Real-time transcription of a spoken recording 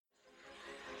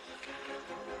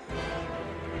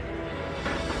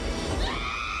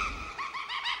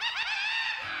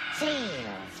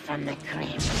from the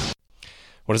Crypt.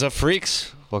 What is up,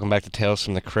 freaks? Welcome back to Tales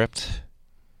from the Crypt.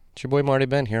 It's your boy Marty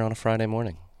Ben here on a Friday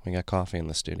morning. We got coffee in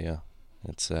the studio.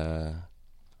 It's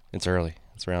early.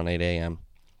 It's around 8 a.m.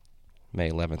 May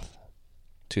 11th,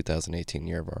 2018,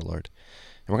 year of our Lord.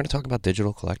 And we're going to talk about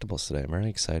digital collectibles today. I'm very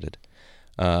excited.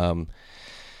 So,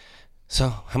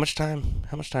 how much time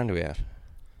do we have?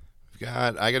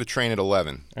 I got a train at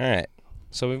 11. All right.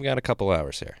 So we've got a couple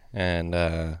hours here. And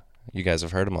you guys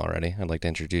have heard him already. I'd like to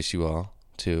introduce you all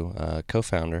to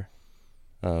co-founder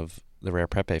of the Rare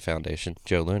Pepe Foundation,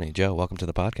 Joe Looney. Joe, welcome to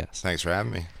the podcast. Thanks for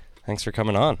having me. Thanks for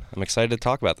coming on. I'm excited to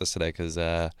talk about this today because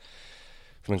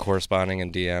we've been corresponding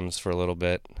in DMs for a little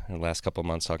bit in the last couple of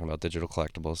months talking about digital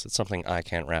collectibles. It's something I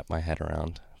can't wrap my head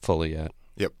around fully yet.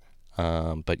 Yep.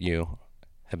 But you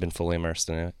have been fully immersed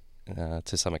in it,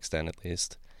 to some extent at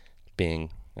least,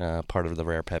 being part of the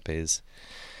Rare Pepes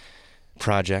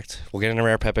project. We'll get into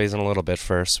Rare Pepes in a little bit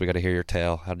first. We got to hear your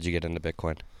tale. How did you get into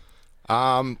Bitcoin?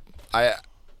 I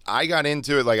got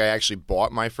into it, like I actually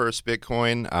bought my first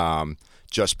Bitcoin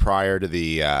just prior to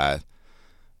the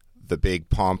big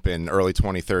pump in early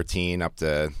 2013 up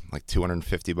to like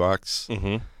 $250.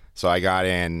 Mm-hmm. So I got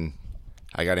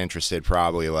interested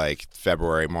probably like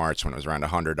February, March when it was around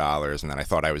 $100, and then I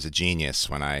thought I was a genius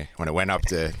when it went up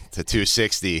to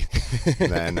 260.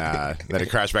 then it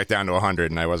crashed back down to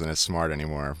 100, and I wasn't as smart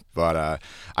anymore. But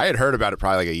I had heard about it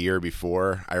probably like a year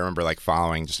before. I remember like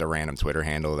following just a random Twitter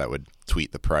handle that would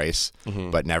tweet the price,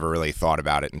 but never really thought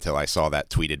about it until I saw that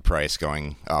tweeted price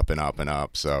going up and up and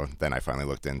up. So then I finally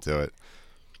looked into it.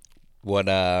 What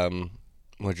drew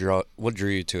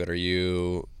you to it?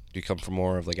 Do you come from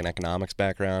more of like an economics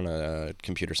background, a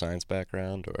computer science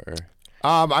background, or?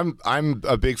 I'm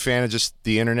a big fan of just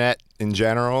the internet in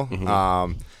general.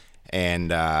 Mm-hmm.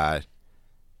 And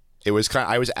it was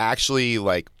I was actually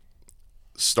like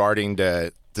starting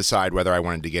to decide whether I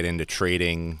wanted to get into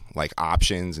trading like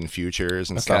options and futures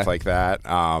and stuff like that.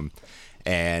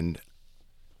 And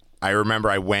I remember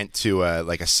I went to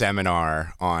a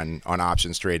seminar on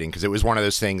options trading because it was one of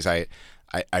those things I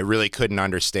really couldn't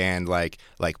understand like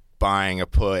buying a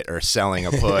put or selling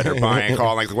a put or buying a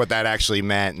call, like what that actually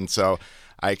meant. And so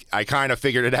I kind of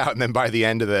figured it out. And then by the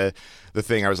end of the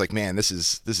thing, I was like, man, this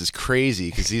is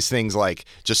crazy because these things like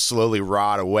just slowly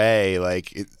rot away.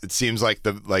 Like it seems like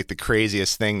the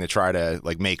craziest thing to try to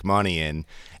like make money in.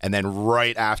 And then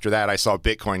right after that, I saw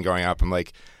Bitcoin going up. I'm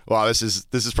like, wow, this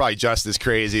is probably just as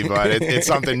crazy, but it's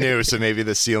something new. So maybe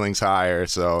the ceiling's higher.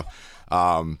 So,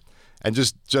 and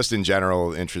just in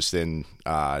general interest in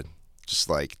just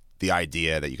like the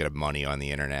idea that you could have money on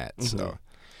the internet. Mm-hmm. So,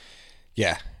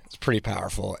 yeah, it's pretty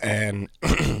powerful. And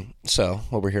so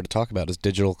what we're here to talk about is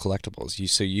digital collectibles.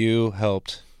 You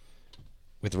helped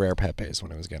with Rare Pepes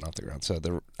when it was getting off the ground. So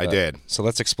I did. So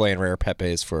let's explain Rare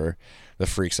Pepes for the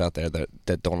freaks out there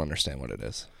that don't understand what it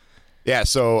is. Yeah.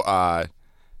 So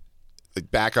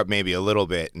back up maybe a little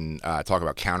bit and talk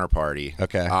about Counterparty.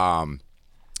 Okay.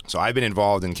 So I've been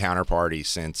involved in Counterparty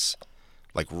since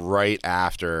like right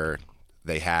after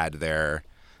they had their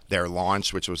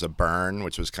launch, which was a burn,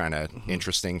 which was kind of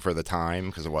interesting for the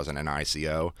time because it wasn't an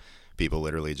ICO. People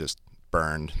literally just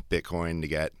burned Bitcoin to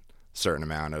get a certain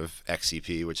amount of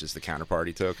XCP, which is the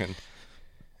Counterparty token.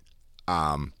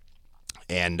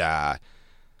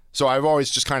 So I've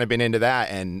always just kind of been into that,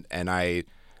 and I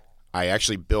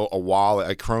actually built a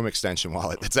wallet, a Chrome extension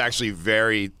wallet that's actually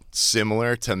very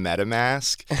similar to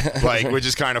MetaMask, like, which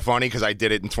is kind of funny because I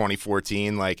did it in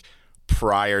 2014, like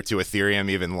prior to Ethereum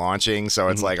even launching. So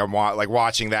it's like I'm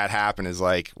watching that happen is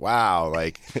like, wow,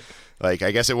 like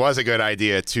I guess it was a good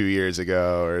idea 2 years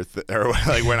ago or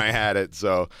like when I had it.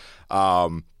 So,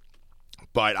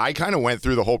 but I kind of went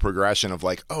through the whole progression of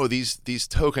like, oh, these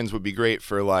tokens would be great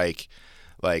for like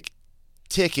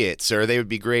tickets, or they would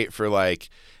be great for like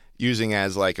using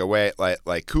as like a way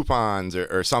like coupons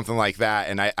or something like that.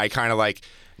 And I kind of like,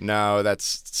 no,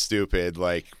 that's stupid.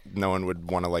 Like no one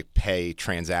would want to like pay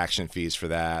transaction fees for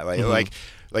that. Like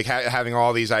having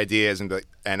all these ideas and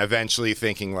eventually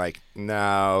thinking like,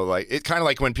 no, like it kind of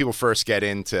like when people first get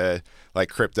into like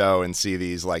crypto and see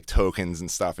these like tokens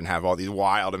and stuff and have all these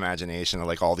wild imagination of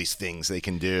like all these things they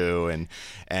can do.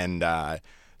 And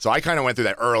so I kind of went through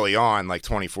that early on, like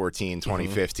 2014,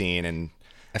 2015. And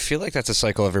I feel like that's a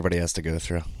cycle everybody has to go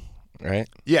through, right?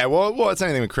 Yeah, well, it's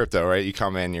anything with crypto, right? You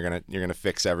come in, you're gonna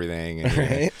fix everything,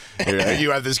 and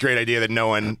you have this great idea that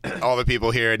all the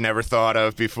people here had never thought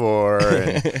of before.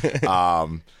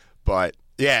 And, but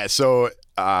yeah, so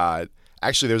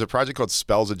actually, there's a project called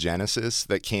Spells of Genesis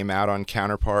that came out on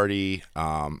Counterparty.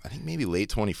 I think maybe late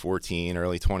 2014,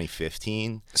 early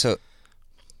 2015. So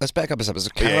Let's back up a step. So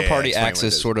Yeah, Counterparty explain acts what it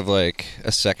as is. sort of like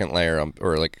a second layer,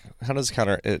 or like how does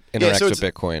it interact so with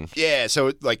Bitcoin? Yeah,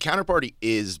 so like Counterparty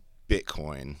is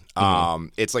Bitcoin.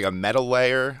 It's like a meta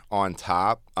layer on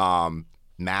top.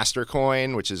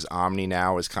 Mastercoin, which is Omni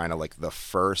now, is kind of like the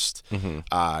first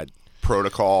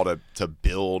protocol to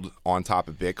build on top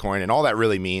of Bitcoin. And all that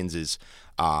really means is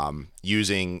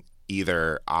using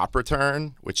either op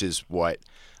return, which is what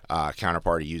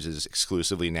Counterparty uses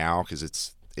exclusively now because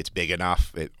it's big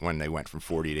enough when they went from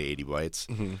 40 to 80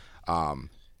 bytes.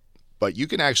 But you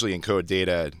can actually encode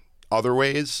data other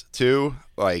ways too.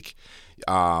 Like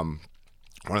one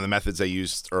of the methods I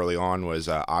used early on was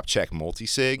opcheck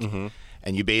multisig.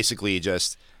 And you basically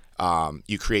just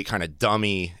you create kind of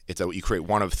dummy. You create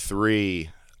one of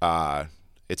three.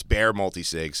 It's bare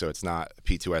multisig, so it's not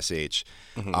P2SH.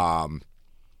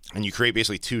 And you create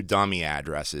basically two dummy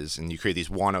addresses, and you create these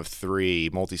one of three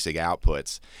multisig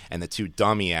outputs. And the two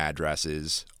dummy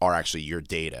addresses are actually your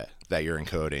data that you're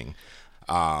encoding.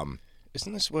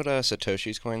 Isn't this what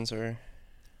Satoshi's coins are?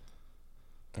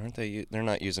 Aren't they? They're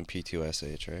not using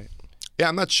P2SH, right? Yeah,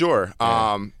 I'm not sure.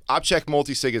 Yeah. Opcheck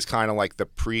multisig is kind of like the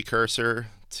precursor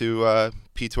to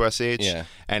P2SH. Yeah.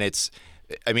 And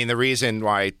the reason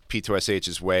why P2SH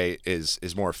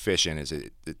is more efficient is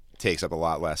it takes up a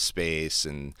lot less space,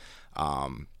 and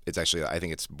it's actually, I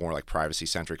think it's more like privacy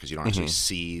centric because you don't actually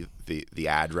see the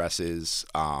addresses,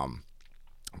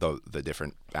 the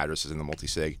different addresses in the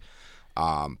multisig.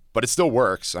 But it still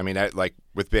works. I mean, like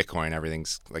with Bitcoin,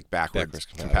 everything's like backwards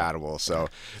compatible. So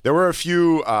there were a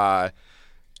few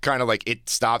kind of like it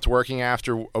stopped working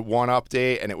after one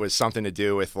update, and it was something to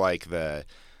do with like the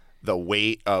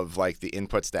weight of like the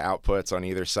inputs to outputs on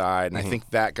either side. And I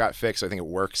think that got fixed. I think it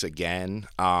works again.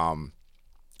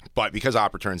 But because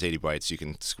op returns 80 bytes, you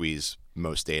can squeeze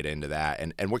most data into that.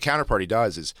 And what Counterparty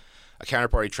does is a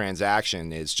Counterparty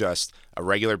transaction is just a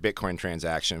regular Bitcoin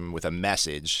transaction with a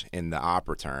message in the op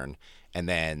return. And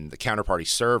then the Counterparty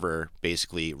server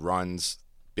basically runs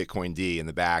Bitcoin D in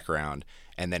the background,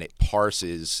 and then it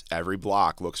parses every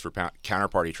block, looks for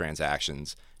Counterparty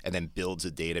transactions, and then builds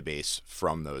a database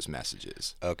from those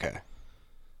messages. Okay.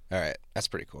 All right. That's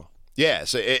pretty cool. Yeah,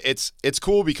 so it's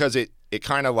cool because it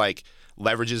kind of like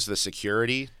leverages the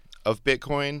security of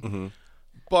Bitcoin,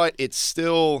 but it's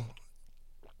still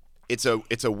it's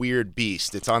a weird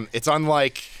beast. It's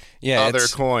unlike other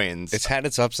coins. It's had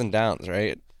its ups and downs,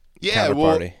 right? Yeah,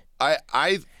 Counterparty. well,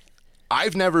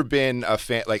 I've never been a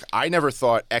fan. Like, I never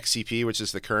thought XCP, which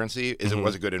is the currency,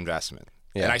 was a good investment,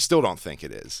 and I still don't think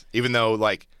it is. Even though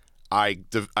like I've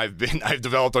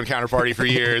developed on Counterparty for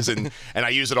years, and I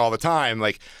use it all the time,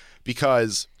 like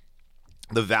because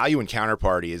the value in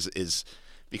Counterparty is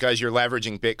because you're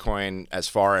leveraging Bitcoin as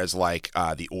far as like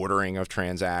the ordering of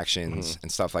transactions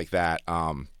and stuff like that.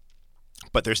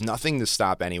 But there's nothing to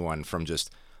stop anyone from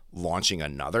just launching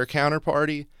another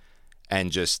Counterparty and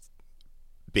just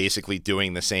basically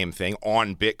doing the same thing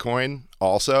on Bitcoin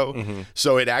also.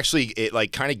 So it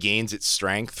like kind of gains its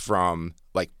strength from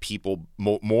like people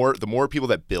the more people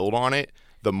that build on it,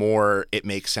 the more it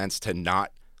makes sense to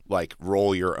not like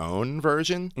roll your own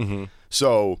version.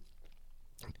 So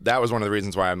that was one of the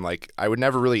reasons why I'm like, I would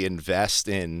never really invest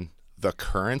in the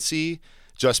currency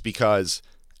just because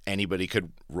anybody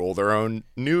could roll their own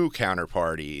new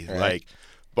Counterparty. Right. Like,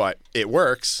 but it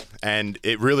works, and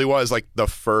it really was like the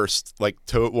first like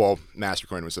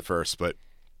Mastercoin was the first, but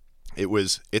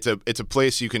it's a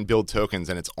place you can build tokens,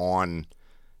 and it's on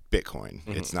Bitcoin.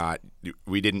 It's not,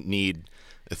 we didn't need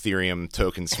Ethereum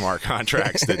token smart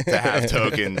contracts to have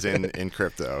tokens in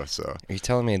crypto. So are you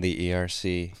telling me the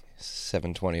ERC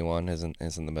 721 isn't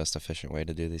the most efficient way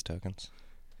to do these tokens?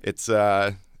 It's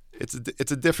a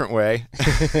different way.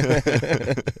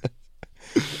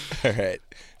 All right.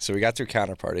 So we got through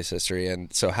Counterparty's history,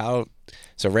 and so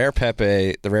Rare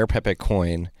Pepe, the Rare Pepe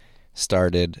coin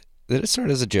started. Did it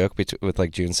start as a joke with like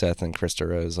June Seth and Krista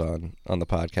Rose on the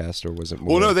podcast, or was it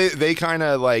more? Well, no, they kind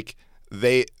of like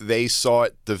they saw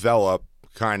it develop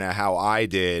kind of how I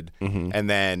did, and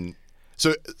then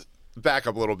so back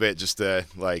up a little bit just to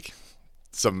like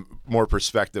some more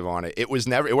perspective on it. It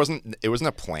wasn't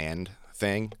a planned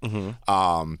thing.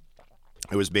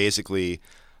 It was basically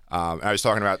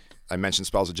I mentioned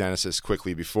Spells of Genesis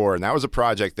quickly before, and that was a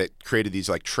project that created these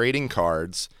like trading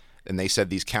cards, and they said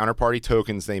these Counterparty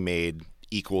tokens they made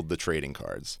equaled the trading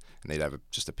cards, and they'd have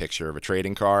just a picture of a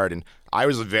trading card. And I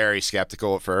was very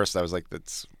skeptical at first. I was like,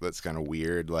 that's kind of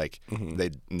weird. Like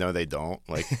they don't,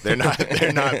 like they're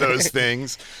not those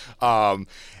things.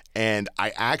 And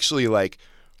I actually like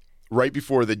right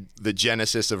before the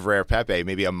genesis of Rare Pepe,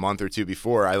 maybe a month or two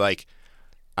before,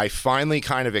 I finally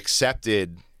kind of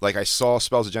accepted like I saw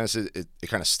Spells of Genesis, it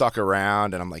kind of stuck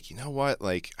around, and I'm like, you know what?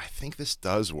 Like, I think this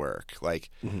does work. Like,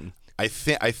 I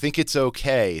think it's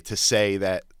okay to say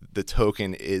that the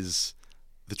token is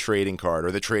the trading card,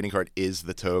 or the trading card is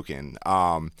the token.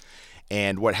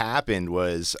 And what happened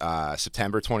was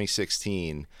September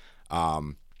 2016.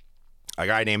 A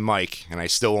guy named Mike, and I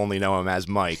still only know him as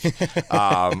Mike,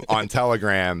 on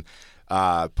Telegram,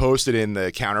 posted in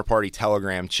the Counterparty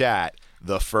Telegram chat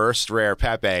the first rare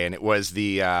Pepe, and it was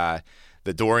the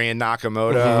Dorian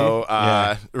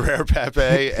Nakamoto rare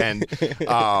Pepe, and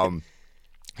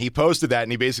he posted that,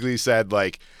 and he basically said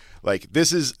like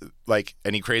this is like,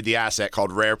 and he created the asset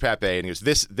called Rare Pepe, and he goes,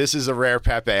 this is a Rare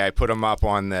Pepe. I put him up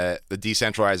on the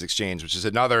decentralized exchange, which is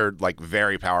another like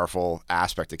very powerful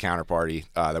aspect of Counterparty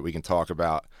that we can talk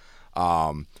about.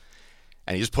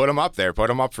 And he just put them up there, put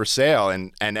them up for sale,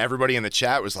 and everybody in the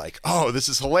chat was like, "Oh, this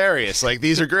is hilarious! Like,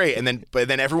 these are great." But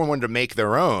then everyone wanted to make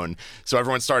their own, so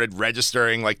everyone started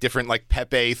registering like different like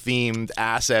Pepe themed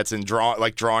assets and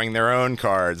drawing their own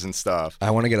cards and stuff.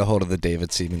 I want to get a hold of the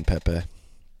David Seaman Pepe.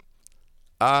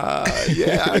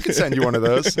 Yeah, I could send you one of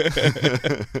those.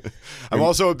 I'm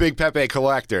also a big Pepe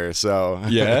collector, so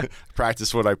yeah,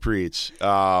 practice what I preach.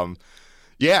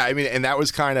 Yeah, I mean, and that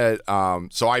was kind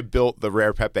of, so I built the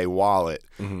Rare Pepe wallet,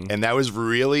 and that was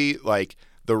really like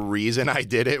the reason I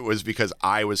did it was because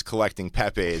I was collecting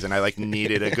Pepes, and I like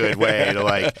needed a good way to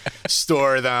like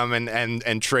store them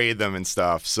and trade them and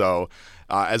stuff. So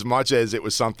as much as it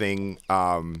was something,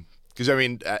 because I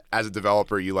mean, as a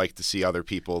developer, you like to see other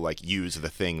people like use the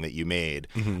thing that you made,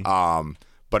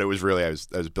 but it was really I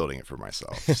was building it for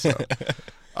myself. So.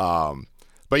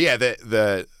 But yeah,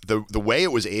 the way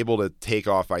it was able to take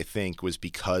off, I think, was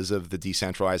because of the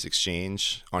decentralized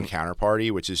exchange on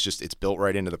Counterparty, which is just, it's built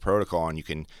right into the protocol, and you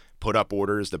can put up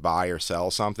orders to buy or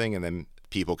sell something, and then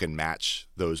people can match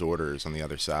those orders on the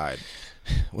other side.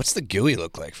 What's the GUI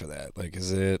look like for that? Like,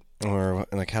 is it, or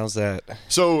like, how's that?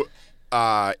 So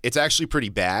it's actually pretty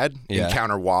bad in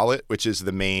Counter Wallet, which is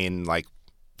the main, like,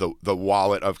 the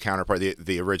wallet of Counterparty,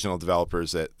 the original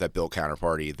developers that built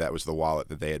Counterparty, that was the wallet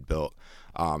that they had built.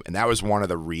 And that was one of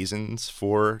the reasons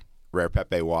for Rare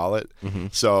Pepe Wallet.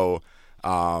 So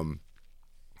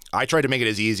I tried to make it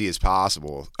as easy as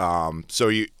possible.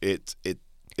 So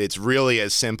it's really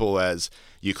as simple as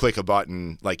you click a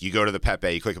button, like you go to the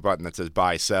Pepe, you click a button that says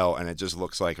buy, sell, and it just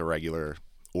looks like a regular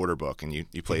order book. And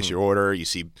you place your order, you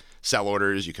see sell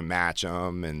orders, you can match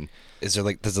them. And does it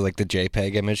like the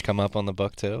JPEG image come up on the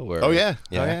book too? Or, oh yeah.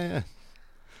 Yeah.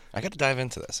 I got to dive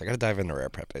into this. I got to dive into Rare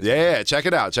Pepe. Yeah, check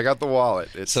it out. Check out the wallet.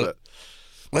 Let's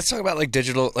talk about like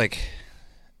digital. Like,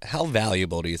 how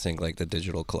valuable do you think like the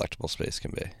digital collectible space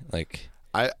can be? Like,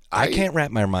 I can't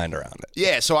wrap my mind around it.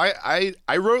 Yeah, so I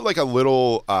wrote like a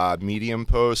little Medium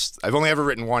post. I've only ever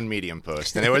written one Medium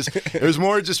post, and it was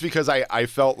more just because I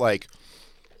felt like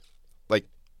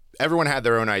everyone had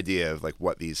their own idea of like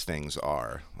what these things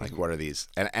are. Like, what are these?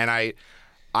 And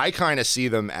I kind of see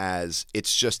them as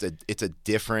it's a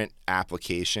different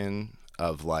application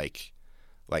of like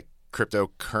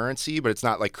cryptocurrency, but it's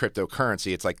not like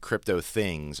cryptocurrency. It's like crypto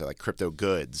things or like crypto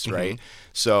goods, right?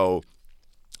 So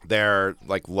they're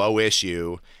like low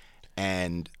issue,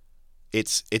 and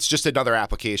it's just another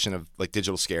application of like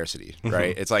digital scarcity,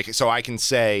 right? It's like, so I can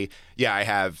say, yeah, I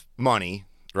have money,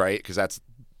 right? Because that's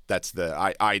the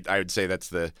I would say that's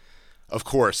the. Of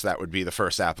course, that would be the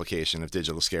first application of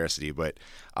digital scarcity, but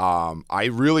I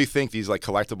really think these like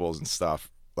collectibles and stuff,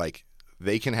 like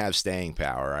they can have staying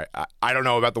power. I don't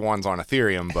know about the ones on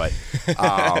Ethereum, but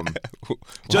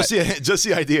just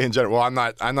the idea in general. Well,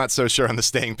 I'm not so sure on the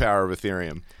staying power of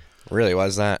Ethereum. Really, why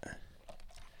is that?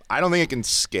 I don't think it can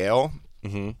scale,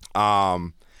 and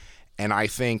I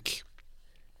think.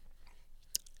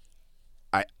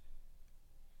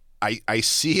 I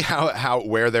see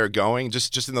where they're going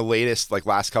just in the latest like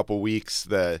last couple weeks.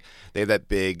 They have that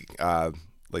big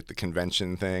like the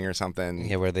convention thing or something.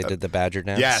 Yeah, where they did the Badger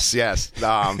dance. Yes.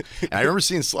 And I remember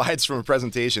seeing slides from a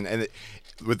presentation and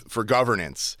for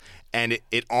governance, and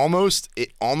it almost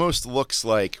looks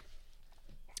like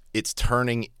it's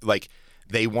turning like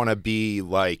they want to be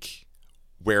like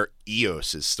where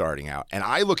EOS is starting out. And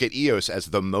I look at EOS as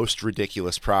the most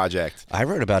ridiculous project. I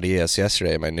wrote about EOS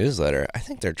yesterday in my newsletter. I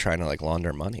think they're trying to like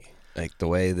launder money. Like the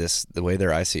way their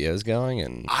ICO is going.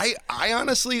 And I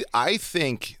honestly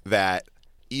think that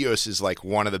EOS is like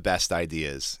one of the best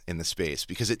ideas in the space,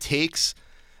 because it takes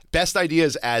best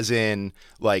ideas as in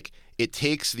like it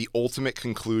takes the ultimate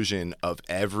conclusion of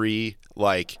every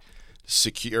like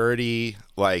security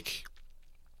like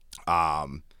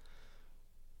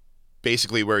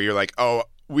basically where you're like, oh,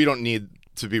 we don't need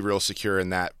to be real secure in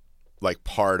that like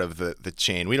part of the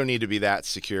chain. We don't need to be that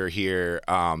secure here.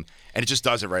 And it just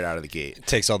does it right out of the gate. It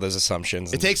takes all those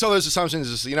assumptions. It takes all those assumptions.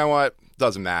 Just, you know what?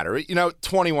 Doesn't matter.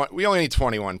 21. We only need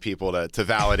 21 people to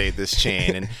validate this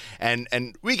chain,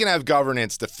 and we can have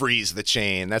governance to freeze the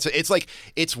chain. I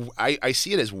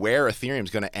see it as where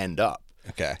Ethereum's going to end up.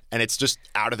 Okay. And it's just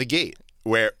out of the gate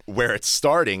where it's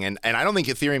starting, and I don't think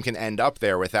Ethereum can end up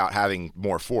there without having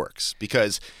more forks,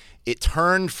 because it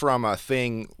turned from a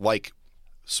thing like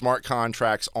smart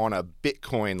contracts on a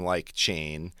Bitcoin-like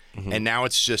chain, and now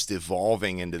it's just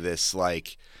evolving into this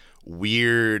like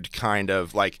weird kind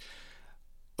of like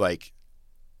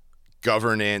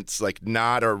governance, like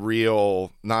not a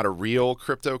real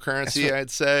cryptocurrency.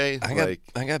 I'd say.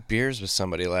 I got beers with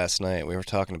somebody last night. We were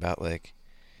talking about like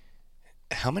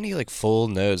how many like full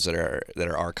nodes that are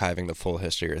archiving the full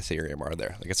history of Ethereum are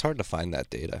there? Like it's hard to find that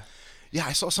data. Yeah,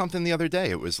 I saw something the other day.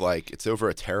 It was like it's over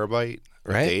a terabyte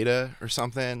of Right? data or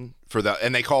something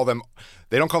and they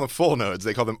don't call them full nodes.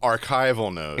 They call them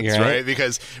archival nodes, right?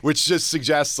 Which just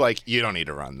suggests like you don't need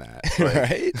to run that,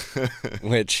 Right?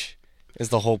 Which is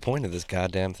the whole point of this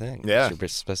goddamn thing. Yeah. You're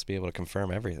supposed to be able to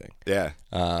confirm everything. Yeah.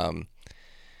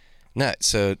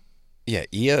 So yeah,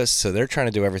 EOS, so they're trying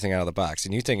to do everything out of the box,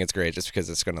 and you think it's great just because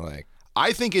it's going to like...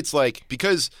 I think it's like,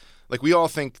 because like we all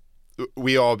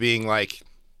being like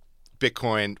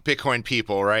Bitcoin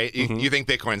people, right? You think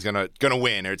Bitcoin's gonna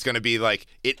win, or it's gonna be like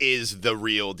it is the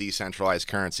real decentralized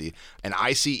currency, and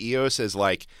I see EOS as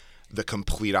like the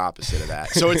complete opposite of that.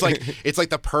 So it's like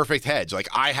the perfect hedge. Like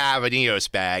I have an EOS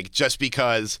bag just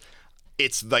because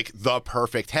it's like the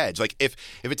perfect hedge. Like if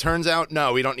it turns out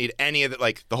no, we don't need any of it,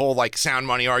 like the whole like sound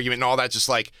money argument and all that, just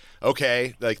like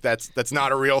okay, like that's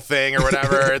not a real thing or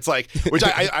whatever. It's like, which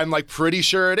I'm like pretty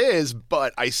sure it is,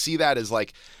 but I see that as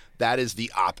like that is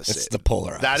the opposite. It's the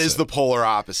polar opposite. That is the polar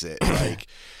opposite. Like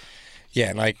yeah,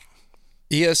 and like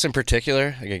EOS in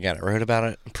particular, like again, I wrote about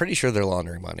it. I'm pretty sure they're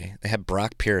laundering money. They had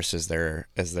Brock Pierce as their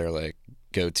like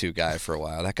go-to guy for a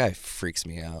while. That guy freaks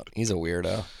me out. He's a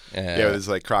weirdo. Yeah, it was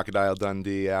like Crocodile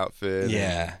Dundee outfit.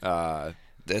 Yeah. And,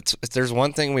 there's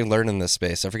one thing we learned in this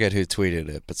space. I forget who tweeted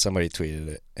it, but somebody tweeted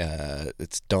it.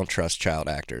 It's don't trust child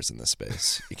actors in this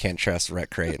space. You can't trust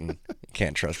Rhett Creighton. You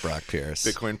can't trust Brock Pierce.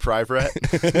 Bitcoin Private.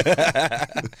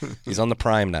 He's on the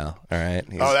Prime now. All right.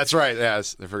 Oh, that's right. Yeah,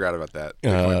 I forgot about that.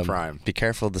 Bitcoin Prime. Be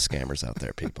careful of the scammers out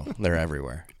there, people. They're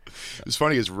everywhere. It's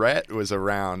funny because Rhett was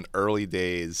around early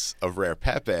days of Rare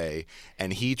Pepe,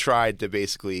 and he tried to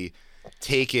basically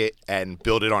take it and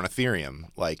build it on Ethereum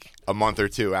like a month or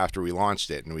two after we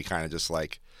launched it, and we kind of just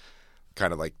like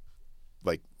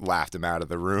laughed him out of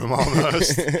the room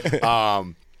almost.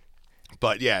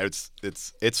 But yeah,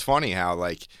 it's funny how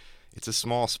like it's a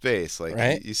small space. Like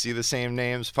right? you see the same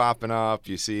names popping up.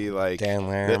 You see like Dan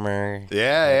Larimer.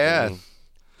 Yeah.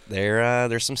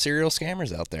 There's some serial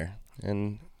scammers out there,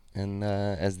 and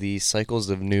as the cycles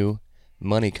of new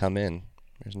money come in,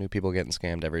 there's new people getting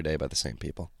scammed every day by the same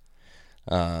people.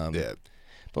 Yeah.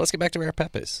 But let's get back to Rare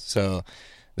Pepes. So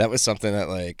that was something that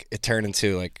like it turned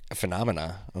into like a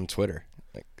phenomena on Twitter.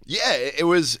 Like, yeah, it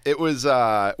was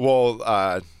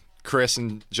Chris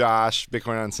and Josh,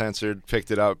 Bitcoin Uncensored,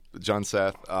 picked it up, John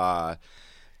Seth,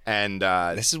 and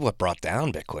this is what brought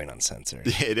down Bitcoin Uncensored.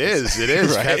 It is.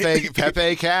 Right?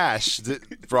 Pepe Cash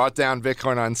brought down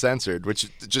Bitcoin Uncensored, which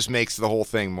just makes the whole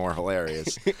thing more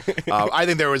hilarious. I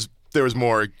think there was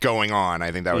more going on.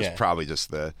 I think that was probably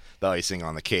just the icing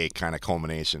on the cake kind of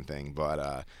culmination thing.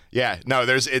 But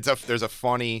there's a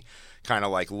funny kind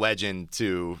of like legend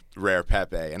to Rare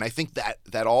Pepe, and I think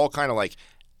that all kind of like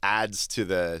adds to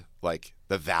the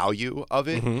value of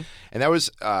it. And that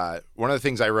was one of the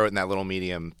things I wrote in that little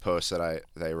Medium post that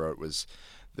I wrote was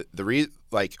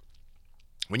like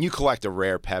when you collect a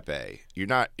Rare Pepe, you're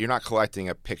not collecting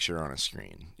a picture on a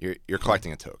screen. You're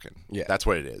collecting a token. Yeah, that's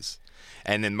what it is.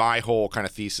 And then my whole kind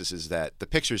of thesis is that the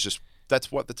picture is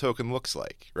that's what the token looks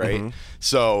like, right?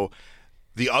 So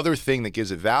the other thing that gives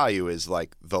it value is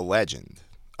like the legend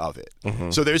of it.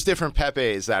 So there's different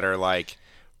Pepes that are like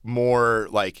more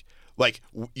like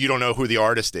you don't know who the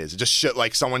artist is. It just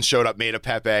like someone showed up, made a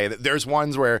Pepe. There's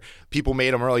ones where people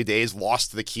made them early days,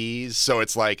 lost the keys, so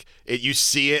it's like you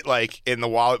see it like in the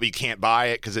wallet, but you can't buy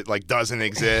it because it like doesn't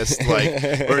exist, like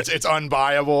or it's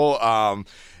unbuyable.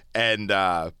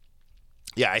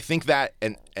 Yeah, I think that,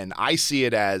 and I see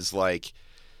it as like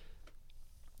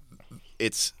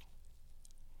it's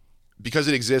because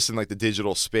it exists in like the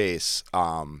digital space.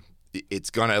 It's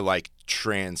gonna like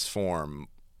transform,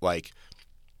 like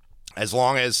as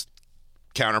long as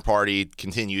Counterparty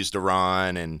continues to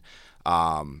run, and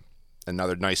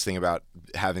another nice thing about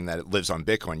having that it lives on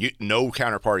Bitcoin, no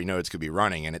Counterparty nodes could be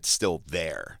running and it's still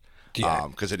there.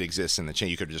 because it exists in the chain.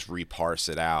 You could just reparse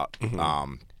it out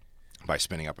by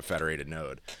spinning up a federated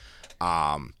node.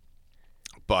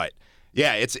 But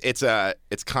yeah, it's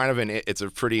kind of it's a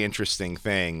pretty interesting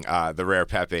thing, the rare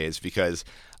Pepes, because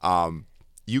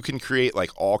you can create like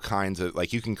all kinds of,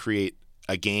 like, you can create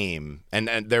a game, and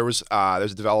there's a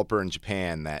developer in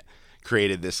Japan that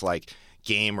created this like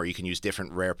game where you can use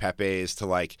different rare Pepes to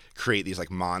like create these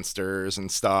like monsters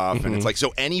and stuff, and it's like,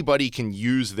 so anybody can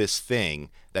use this thing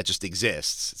that just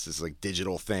exists. It's this like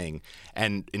digital thing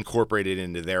and incorporate it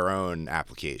into their own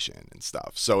application and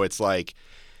stuff. So it's like,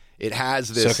 it has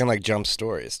this, so it can like jump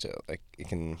stories too. Like it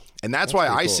can, and that's why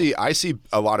I see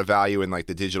a lot of value in like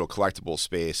the digital collectible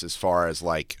space as far as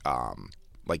like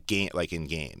in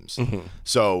games.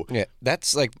 So yeah,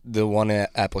 that's like the one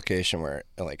application where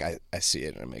like I see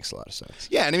it and it makes a lot of sense.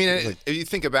 Yeah, and I mean, if you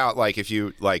think about like if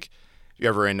you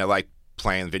ever into like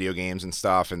playing video games and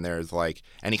stuff, and there's like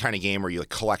any kind of game where you like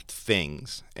collect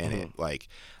things in it, like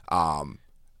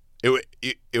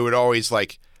it would always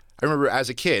like, I remember as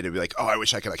a kid, it'd be like, oh, I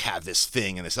wish I could like have this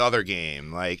thing in this other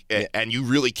game, like, and you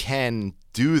really can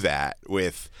do that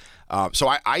with.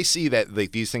 So I see that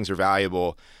like these things are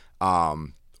valuable,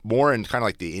 more in kind of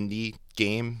like the indie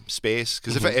game space,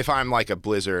 because if I'm like a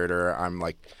Blizzard or I'm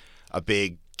like a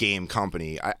big game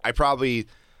company, I probably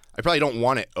don't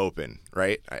want it open,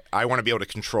 right? I want to be able to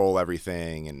control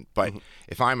everything, but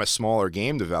if I'm a smaller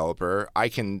game developer, I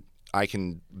can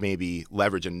maybe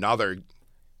leverage another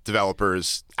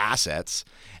developers' assets,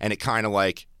 and it kind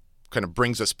of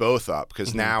brings us both up,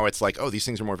 because now it's like, oh, these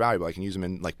things are more valuable. I can use them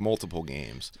in like multiple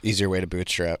games. Easier way to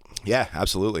bootstrap. Yeah,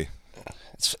 absolutely.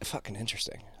 It's fucking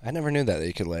interesting. I never knew that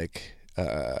you could like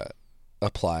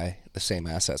apply the same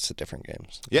assets to different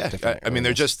games. Yeah, I mean,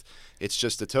 it's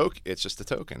just a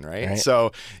token, right?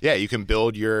 So yeah, you can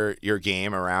build your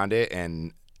game around it,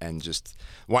 and just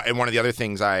one of the other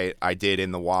things I did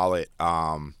in the wallet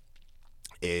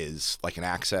is like an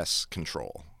access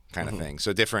control kind of thing.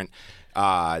 So different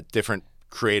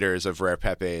creators of rare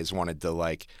Pepes wanted to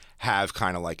like have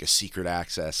kind of like a secret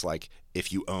access, like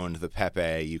if you owned the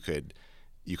Pepe, you could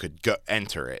go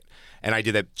enter it. And I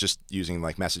did that just using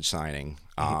like message signing.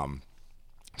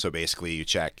 So basically you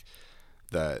check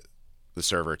the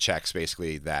server checks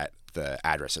basically that the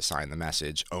address assigned the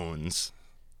message owns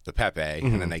the Pepe,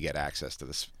 and then they get access to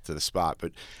the spot.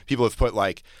 But people have put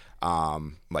like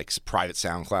private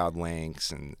SoundCloud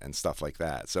links and stuff like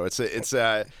that. So it's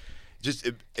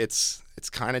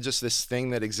kind of just this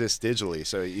thing that exists digitally.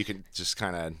 So you can just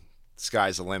kind of,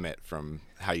 sky's the limit from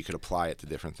how you could apply it to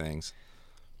different things.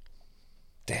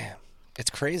 Damn, it's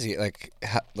crazy. Like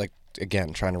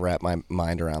again, trying to wrap my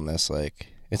mind around this, like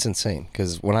it's insane.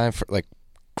 Because when I like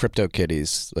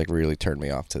CryptoKitties, like really turned me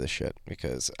off to this shit,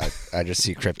 because I just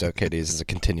see CryptoKitties as a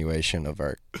continuation of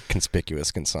our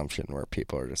conspicuous consumption, where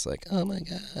people are just like, oh my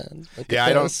god. Yeah,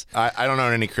 I don't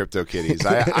own any CryptoKitties.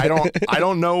 I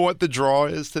don't know what the draw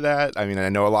is to that. I mean, I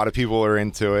know a lot of people are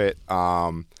into it.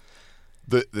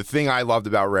 The thing I loved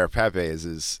about rare Pepes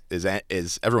is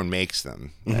everyone makes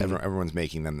them. Everyone's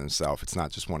making them themselves. It's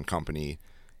not just one company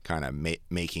kind of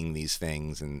making these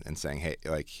things and saying, hey,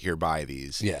 like, here, buy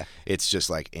these. Yeah. It's just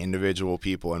like individual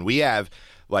people. And we have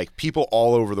like people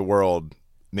all over the world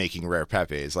making rare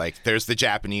Pepes. Like there's the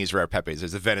Japanese rare Pepes.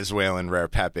 There's the Venezuelan rare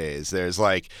Pepes. There's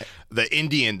like the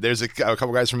Indian. There's a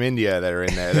couple guys from India that are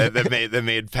in there that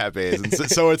made Pepes.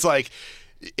 And so it's like,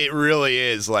 it really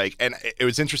is like, and it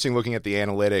was interesting looking at the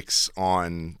analytics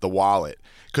on the wallet,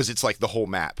 because it's like the whole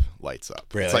map lights up.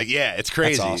 Really? It's like, yeah, it's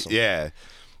crazy. That's awesome. Yeah.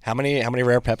 How many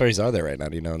rare Pepes are there right now?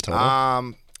 Do you know in total?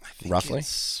 I think roughly?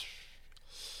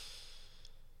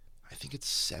 I think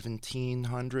it's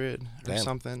 1,700 or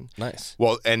something. Nice.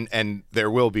 Well, and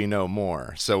there will be no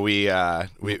more. So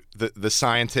the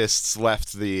scientists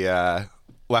left the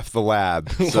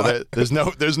lab. So there's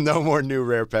no more new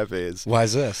rare Pepes. Why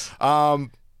is this?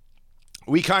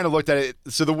 We kind of looked at it.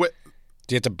 So the way,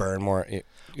 do you have to burn more?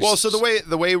 So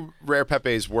the way rare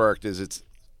Pepes worked is, it's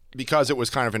because it was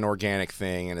kind of an organic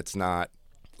thing, and it's not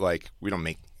like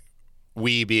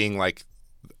we being like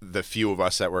the few of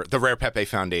us that were the Rare Pepe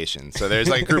Foundation. So there's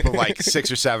like a group of like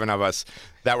 6 or 7 of us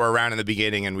that were around in the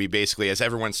beginning, and we basically, as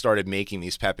everyone started making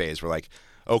these Pepes, we're like,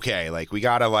 okay, like we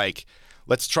gotta like,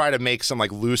 let's try to make some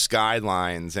like loose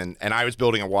guidelines. And I was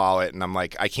building a wallet, and I'm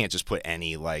like, I can't just put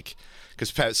any like,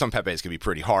 because some Pepes can be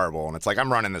pretty horrible, and it's like,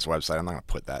 I'm running this website, I'm not gonna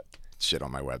put that shit on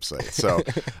my website. So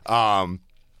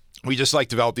we just like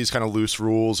developed these kind of loose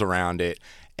rules around it,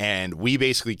 and we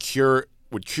basically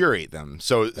would curate them.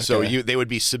 So they would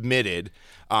be submitted.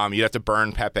 You'd have to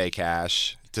burn Pepe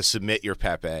Cash to submit your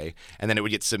Pepe, and then it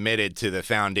would get submitted to the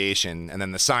foundation, and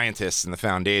then the scientists in the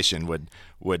foundation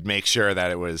would make sure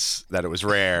that it was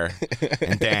rare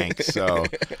and dank. So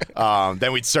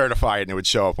then we'd certify it, and it would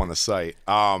show up on the site.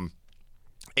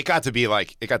 It got to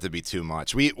be too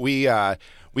much.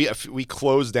 We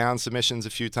closed down submissions a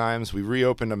few times. We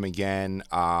reopened them again.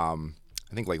 I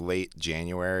think like late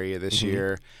January of this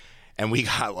year, and we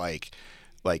got like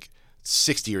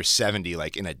 60 or 70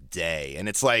 like in a day. And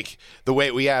it's like the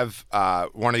way we have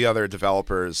one of the other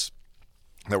developers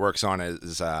that works on it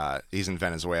is he's in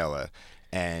Venezuela,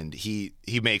 and he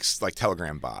makes like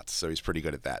Telegram bots, so he's pretty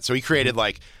good at that. So he created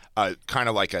like a kind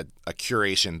of like a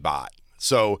curation bot,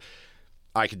 so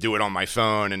I could do it on my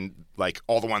phone, and like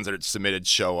all the ones that are submitted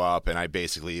show up, and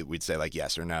we'd say like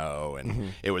yes or no,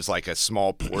 and it was like a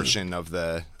small portion of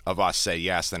us say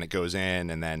yes, then it goes in,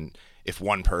 and then if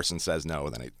one person says no,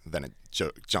 then it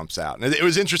jumps out. And it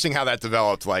was interesting how that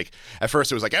developed. Like at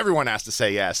first it was like everyone has to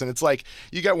say yes, and it's like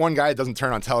you got one guy that doesn't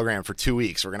turn on Telegram for 2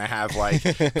 weeks. We're gonna have like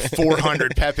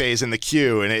 400 Pepes in the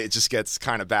queue, and it just gets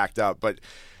kind of backed up. But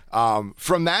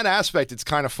from that aspect, it's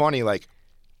kind of funny. Like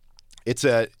it's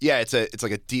built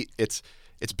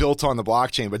on the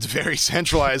blockchain, but it's very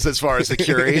centralized as far as the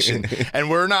curation.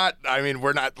 And we're not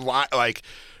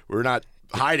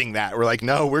hiding that. We're like,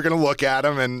 no, we're going to look at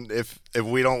them, and if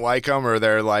we don't like them, or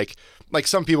they're like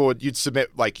some people you'd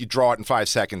submit, like you draw it in 5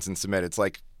 seconds and submit. It's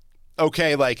like,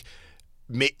 okay, like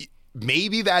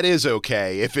maybe that is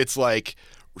okay if it's like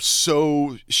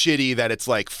so shitty that it's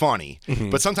like funny,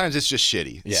 but sometimes it's just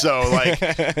shitty. Yeah. So like,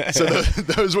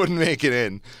 those wouldn't make it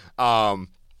in.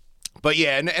 But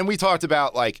yeah, and we talked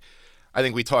about I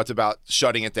think we talked about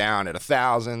shutting it down at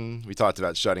 1,000. We talked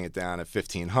about shutting it down at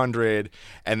 1,500.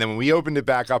 And then when we opened it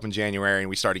back up in January and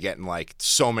we started getting like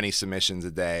so many submissions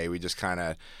a day, we just kind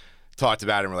of talked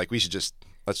about it, and we're like, let's just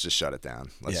shut it down.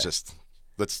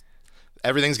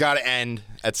 Everything's got to end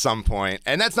at some point.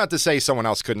 And that's not to say someone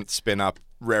else couldn't spin up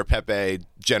Rare Pepe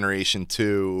Generation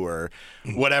 2 or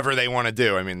whatever they want to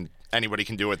do. I mean, anybody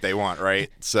can do what they want, right?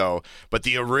 So, but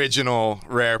the original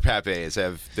Rare Pepes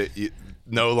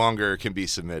no longer can be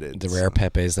submitted. The Rare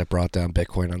Pepes that brought down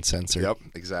Bitcoin uncensored. Yep,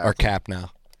 exactly. Are capped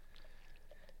now.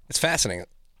 It's fascinating.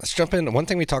 Let's jump in. One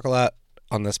thing we talk a lot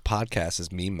on this podcast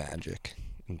is meme magic.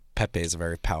 And Pepe is a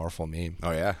very powerful meme.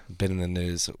 Oh yeah, been in the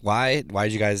news. Why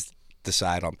did you guys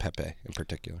decide on Pepe in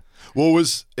particular? Well,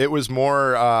 it was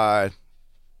more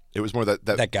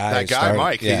that guy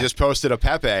Mike. Yeah. He just posted a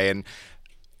Pepe,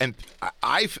 and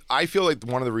I feel like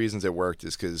one of the reasons it worked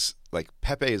is because like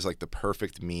Pepe is like the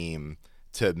perfect meme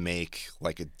to make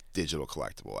like a digital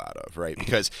collectible out of, right?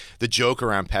 Because the joke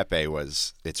around Pepe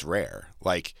was it's rare.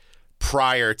 Like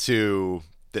prior to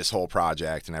this whole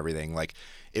project and everything, like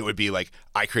it would be like,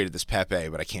 I created this Pepe,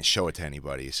 but I can't show it to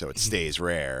anybody, so it stays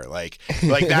rare. Like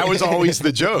that was always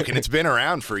the joke, and it's been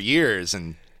around for years.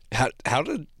 And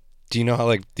do you know how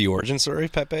like the origin story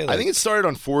of Pepe? I think it started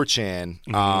on 4chan.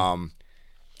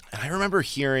 And I remember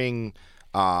hearing,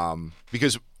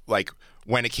 because like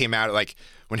when it came out, like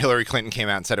when Hillary Clinton came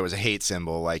out and said it was a hate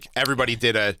symbol, like everybody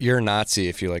did You're a Nazi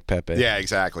if you like Pepe. Yeah,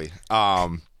 exactly.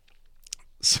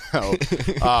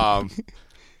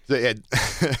 Yeah,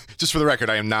 just for the record,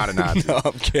 I am not a Nazi. No,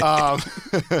 I'm kidding.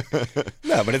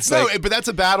 No, but it's but that's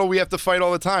a battle we have to fight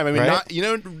all the time. I mean, right?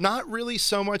 not really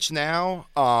so much now.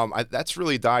 That's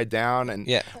really died down, and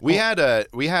yeah. we had a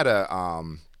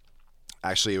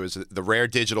actually it was the Rare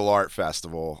Digital Art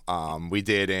Festival we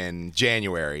did in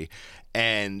January.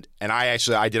 And I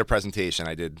did a presentation.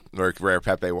 I did Rare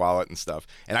Pepe wallet and stuff.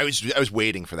 And I was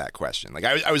waiting for that question. Like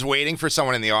I was waiting for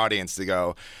someone in the audience to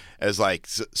go, as like,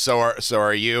 so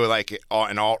are you like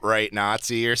an alt-right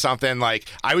Nazi or something? Like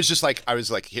I was like,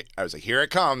 here it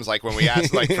comes. Like when we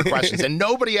asked like for questions, and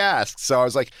nobody asked. So I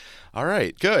was like, all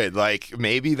right, good. Like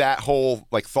maybe that whole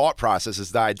like thought process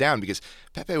has died down, because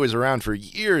Pepe was around for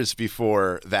years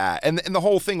before that. And the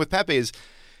whole thing with Pepe is,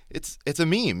 it's a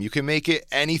meme. You can make it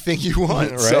anything you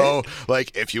want. Right? So,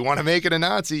 like, if you want to make it a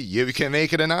Nazi, you can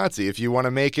make it a Nazi. If you want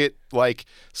to make it like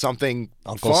something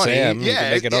Uncle funny, Sam, you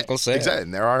can make it Uncle Sam. Exactly.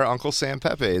 And there are Uncle Sam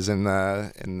Pepes in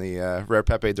the Rare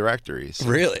Pepe directories.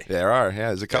 Really? There are. Yeah,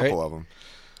 there's a couple of them.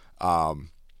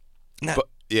 But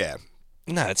yeah.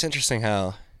 No, it's interesting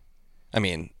how, I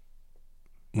mean,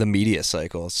 the media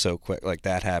cycle is so quick. Like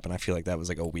that happened. I feel like that was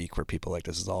like a week where people like,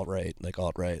 this is alt-right,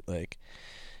 like.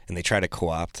 And they try to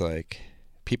co-opt like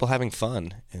people having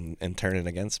fun and turn it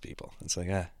against people. It's like,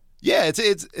 yeah,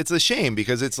 it's a shame,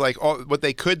 because it's like what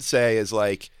they could say is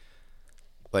like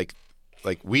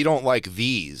we don't like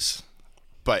these,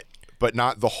 but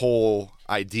not the whole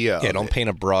idea. Yeah, don't paint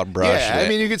a broad brush. Yeah, I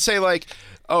mean, you could say like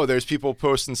oh, there's people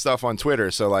posting stuff on Twitter,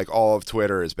 so like all of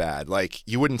Twitter is bad. Like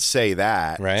you wouldn't say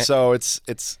that, right? So it's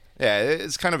it's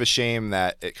kind of a shame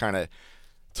that it kind of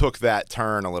took that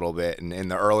turn a little bit in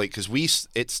the early, because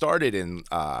it started in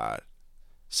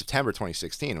September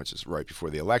 2016, which is right before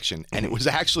the election, and it was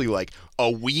actually like a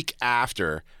week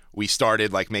after we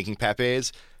started like making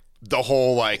Pepe's, the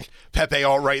whole like Pepe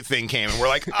alt-right thing came, and we're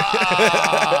like,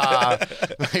 are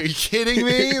you kidding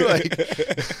me? Like,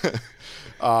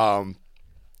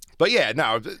 but yeah,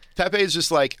 no, Pepe is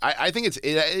just like, I think it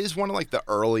is one of like the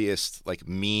earliest like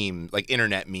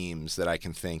internet memes that I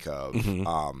can think of.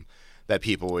 That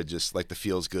people would just like the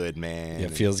feels good man. Yeah,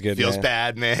 feels good feels man.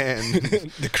 bad man.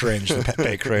 The cringe, the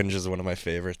Pepe cringe is one of my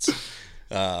favorites.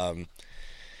 No,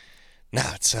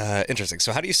 it's interesting.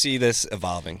 So how do you see this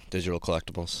evolving, digital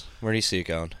collectibles? Where do you see it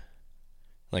going?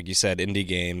 Like you said, indie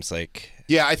games, like...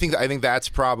 Yeah, I think that's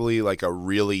probably like a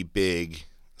really big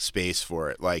space for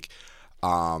it. Like,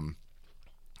 I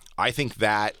think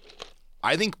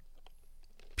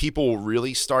people will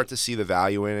really start to see the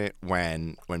value in it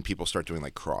when people start doing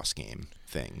like cross game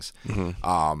things.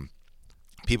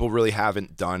 People really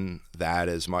haven't done that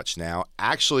as much now,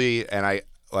 actually, and I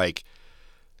like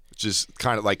just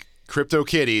kind of like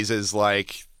CryptoKitties is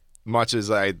like, much as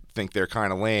I think they're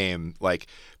kind of lame, like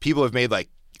people have made like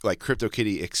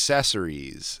CryptoKitty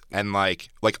accessories, and like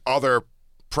other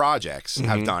projects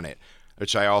have done it,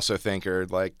 which I also think are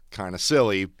like kind of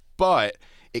silly, but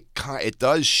it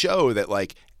does show that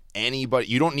like anybody,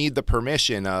 you don't need the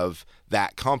permission of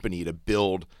that company to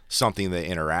build something that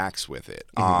interacts with it.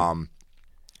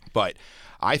 But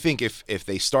I think if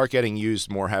they start getting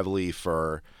used more heavily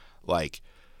for like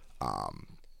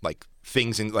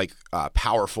things in like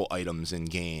powerful items in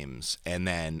games, and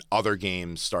then other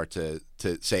games start to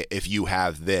say, if you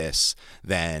have this,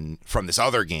 then from this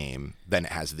other game, then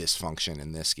it has this function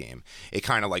in this game. It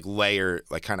kind of like layers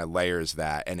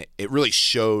that, and it really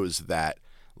shows that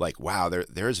like, wow,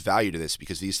 there is value to this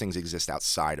because these things exist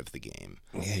outside of the game.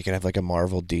 Yeah, you can have like a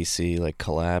Marvel DC like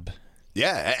collab.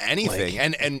 Yeah, anything,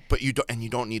 like, but you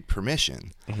don't need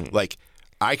permission. Like,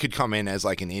 I could come in as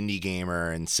like an indie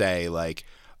gamer and say like,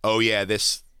 oh yeah,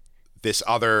 this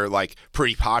other like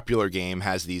pretty popular game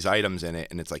has these items in it,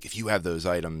 and it's like, if you have those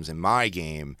items in my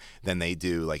game, then they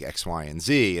do like X, Y, and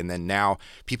Z, and then now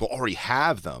people already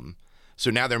have them, so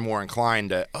now they're more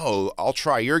inclined to, oh, I'll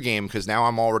try your game because now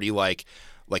I'm already like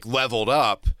leveled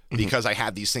up because I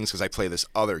have these things because I play this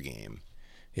other game.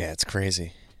 Yeah, it's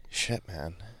crazy. Shit,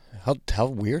 man. How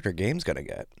weird are games gonna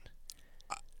get?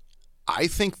 I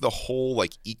think the whole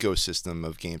like ecosystem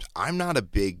of games. I'm not a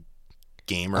big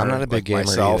gamer. I'm not a big gamer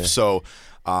myself, either. so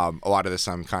a lot of this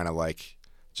I'm kind of like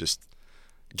just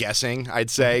guessing, I'd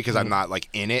say, because I'm not like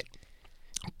in it.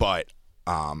 But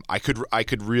I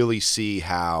could really see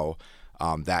how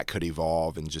that could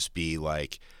evolve and just be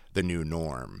like the new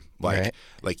norm. Like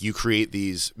like you create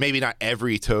these. Maybe not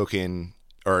every token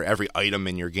or every item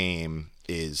in your game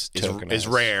is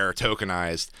rare,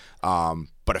 tokenized,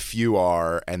 but a few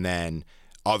are, and then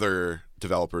other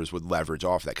developers would leverage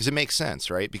off of that because it makes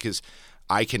sense, right? Because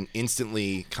I can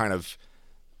instantly kind of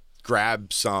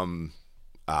grab some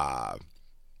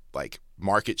like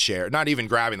market share, not even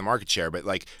grabbing the market share, but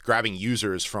like grabbing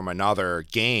users from another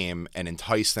game and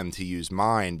entice them to use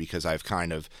mine because I've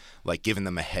kind of like given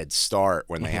them a head start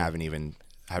when they haven't even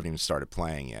started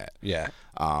playing yet. Yeah.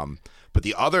 But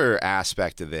the other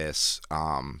aspect of this,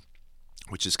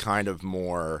 which is kind of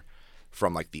more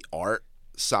from like the art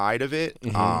side of it,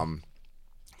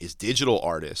 is digital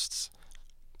artists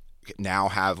now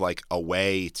have like a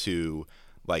way to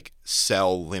like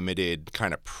sell limited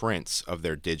kind of prints of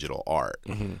their digital art,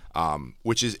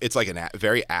 which is, it's like a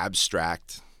very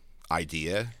abstract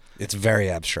idea. It's very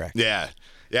abstract. Yeah.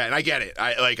 Yeah, and I get it.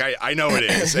 I know it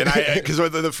is, and because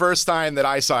the first time that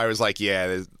I saw, I was like,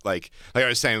 yeah, like I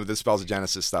was saying with the Spells of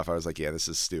Genesis stuff, I was like, yeah, this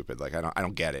is stupid. Like I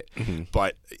don't get it.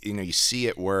 But you see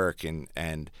it work,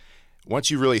 and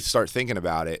once you really start thinking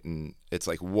about it, and it's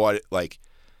like what like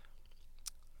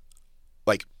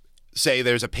say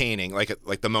there's a painting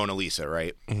like the Mona Lisa,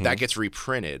 right? That gets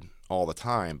reprinted all the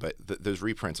time, but those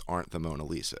reprints aren't the Mona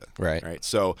Lisa, right?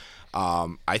 So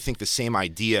I think the same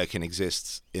idea can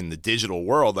exist in the digital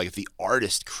world. Like if the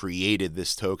artist created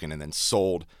this token and then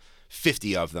sold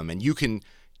 50 of them, and you can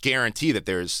guarantee that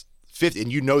there's 50,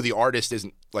 and the artist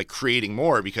isn't like creating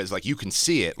more because like you can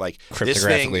see it, like this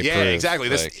thing, yeah, proof, exactly.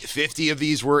 Like, this 50 of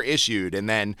these were issued, and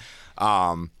then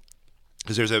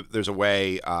because there's a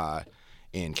way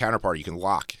in Counterparty you can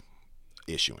lock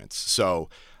issuance. So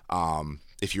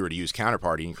if you were to use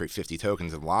Counterparty and create 50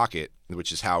 tokens and lock it,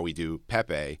 which is how we do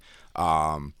Pepe,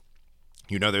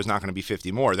 you know there's not going to be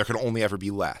 50 more. There can only ever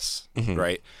be less,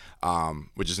 right?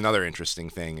 Which is another interesting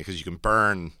thing because you can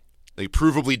burn, like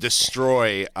provably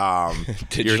destroy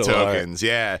your tokens.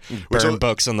 Yeah. Burn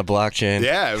books on the blockchain.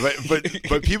 Yeah,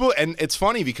 but people, and it's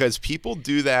funny because people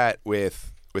do that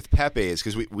with Pepe's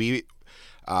because we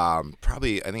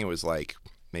probably, I think it was like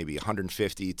maybe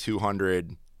 150,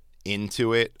 200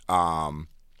 into it,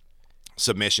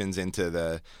 submissions into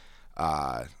the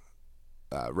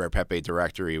Rare Pepe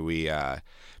directory.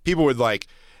 People would like,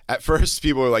 at first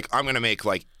people were like, I'm going to make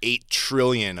like 8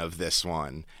 trillion of this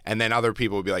one. And then other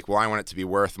people would be like, well, I want it to be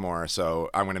worth more, so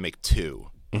I'm going to make 2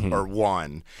 or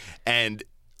 1. And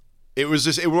it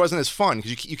wasn't as fun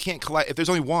because you can't collect, if there's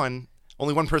only one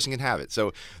person can have it.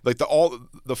 So like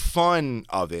the fun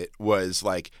of it was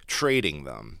like trading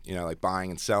them, you know, like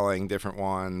buying and selling different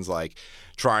ones, like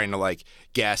trying to like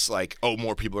guess like, oh,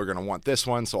 more people are going to want this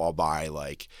one, so I'll buy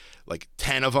like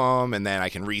 10 of them and then I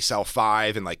can resell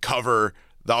 5 and like cover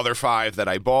the other 5 that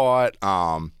I bought.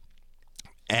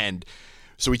 And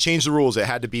so we changed the rules. It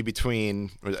had to be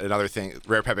between, another thing,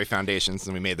 Rare Pepe Foundations,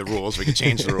 and we made the rules. We could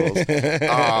change the rules.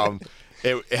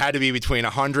 It had to be between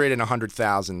 100 and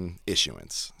 100,000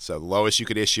 issuance. So the lowest you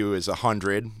could issue is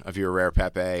 100 of your Rare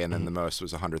Pepe, and then the most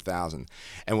was 100,000.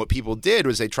 And what people did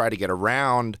was they tried to get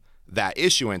around that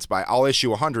issuance by, I'll issue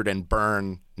 100 and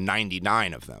burn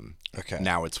 99 of them. Okay.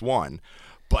 Now it's 1.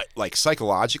 But like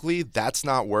psychologically, that's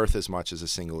not worth as much as a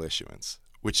single issuance,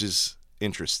 which is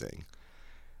interesting.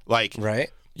 Like, right?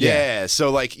 Yeah. So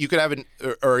like you could have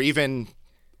or even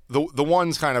the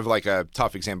one's kind of like a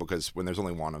tough example because when there's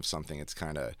only one of something, it's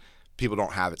kind of, people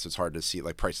don't have it, so it's hard to see.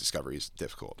 Like price discovery is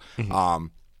difficult.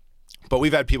 But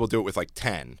we've had people do it with like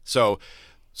 10. So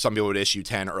some people would issue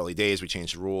 10 early days. We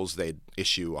changed the rules. They'd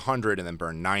issue 100 and then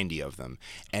burn 90 of them.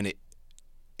 And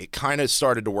it kind of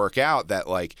started to work out that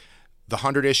like the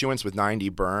 100 issuance with 90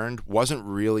 burned wasn't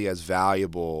really as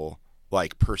valuable,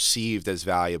 like perceived as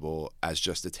valuable as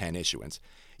just a 10 issuance.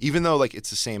 Even though like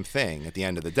it's the same thing at the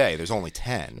end of the day, there's only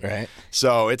 10. Right.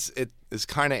 So it's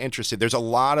kind of interesting. There's a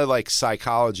lot of like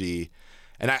psychology,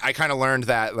 and I kind of learned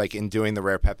that like in doing the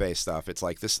Rare Pepe stuff. It's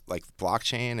like this, like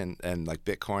blockchain and like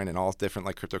Bitcoin and all different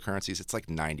like cryptocurrencies. It's like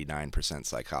 99%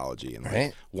 psychology and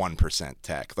like 1%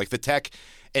 tech. Like the tech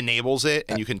enables it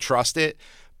and you can trust it,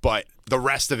 but the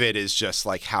rest of it is just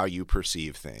like how you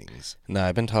perceive things. No,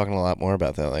 I've been talking a lot more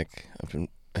about that. Like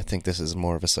I think this is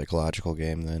more of a psychological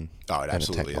game than it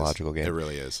absolutely a technological game. It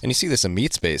really is. And you see this in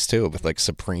meat space too, with like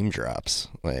Supreme drops.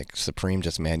 Like Supreme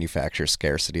just manufactures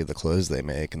scarcity of the clothes they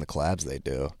make and the collabs they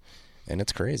do, and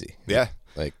it's crazy. Yeah.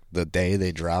 Like the day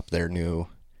they drop their new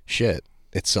shit,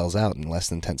 it sells out in less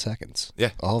than 10 seconds.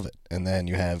 Yeah. All of it. And then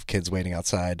you have kids waiting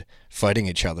outside fighting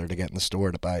each other to get in the store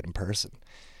to buy it in person.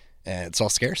 And it's all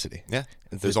scarcity. Yeah.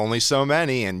 There's only so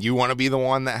many, and you want to be the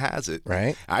one that has it.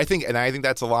 Right. I think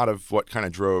that's a lot of what kind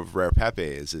of drove Rare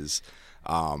Pepe's is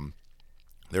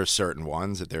there's certain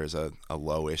ones that there's a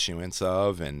low issuance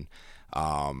of, and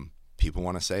people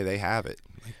want to say they have it.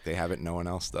 Like they have it, no one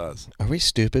else does. Are we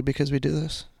stupid because we do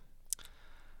this?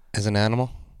 As an animal?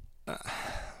 I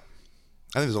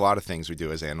think there's a lot of things we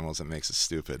do as animals that makes us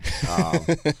stupid.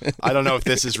 I don't know if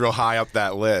this is real high up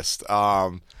that list.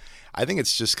 I think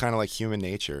it's just kind of like human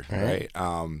nature, right?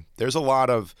 There's a lot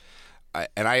of,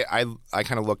 and I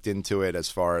kind of looked into it as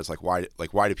far as like why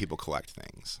do people collect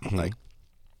things? Like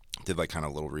did like kind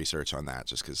of a little research on that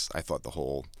just because I thought the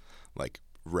whole like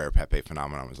Rare Pepe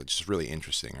phenomenon was like just really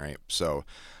interesting, right? So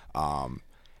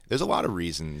there's a lot of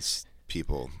reasons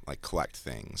people like collect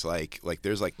things. Like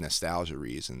there's like nostalgia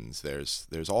reasons.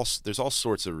 There's all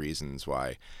sorts of reasons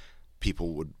why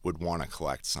people would want to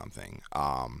collect something.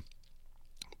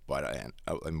 But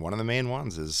and one of the main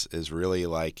ones is really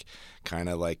like kind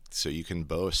of like so you can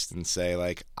boast and say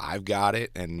like I've got it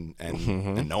and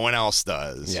no one else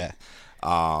does. Yeah.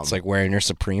 It's like wearing your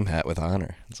Supreme hat with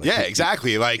honor. It's like, yeah,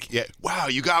 exactly. Like, yeah, wow,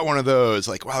 you got one of those.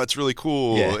 Like, wow, that's really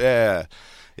cool. Yeah.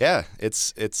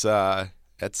 It's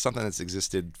something that's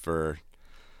existed for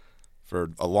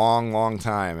a long, long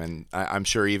time, and I'm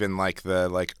sure even like the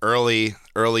like early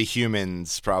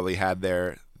humans probably had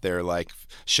their like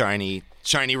shiny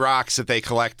rocks that they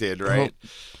collected, right?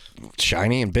 Well,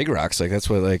 shiny and big rocks, like that's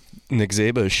what like Nick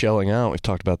Szabo is shelling out. We've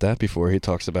talked about that before. He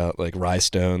talks about like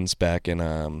rhinestones back in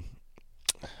I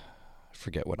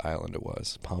forget what island it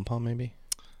was, Pom Pom maybe.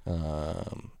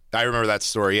 I remember that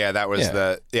story. Yeah, that was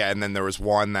and then there was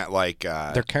one that like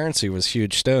their currency was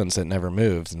huge stones that never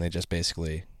moved, and they just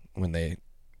basically when they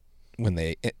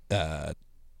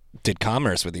did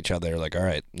commerce with each other, like, all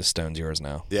right, this stone's yours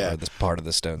now. Yeah, or this part of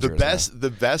the stone's yours now. The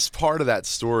best part of that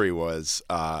story was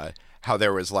how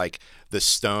there was like the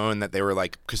stone that they were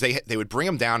like, because they would bring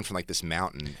them down from like this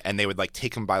mountain, and they would like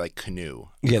take them by like canoe.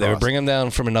 Yeah, they would across. bring them down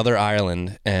from another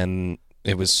island, and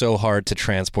it was so hard to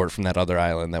transport from that other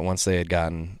island that once they had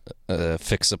gotten a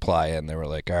fixed supply in, they were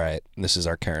like, all right, this is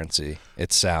our currency.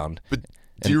 It's sound. But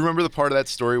do you remember the part of that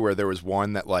story where there was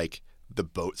one that like the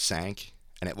boat sank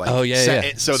and it like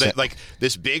so that like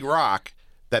this big rock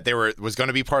that was going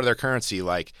to be part of their currency,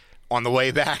 like on the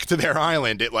way back to their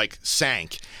island, it like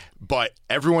sank, but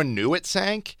everyone knew it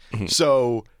sank,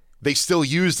 so they still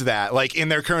used that like in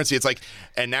their currency. It's like,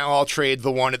 and now I'll trade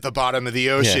the one at the bottom of the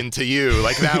ocean to you.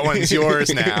 Like that one's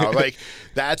yours now. Like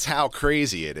that's how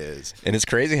crazy it is. And it's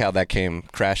crazy how that came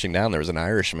crashing down. There was an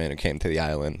Irishman who came to the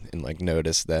island and like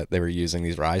noticed that they were using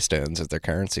these rye stones as their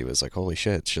currency. Was like, holy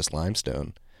shit, it's just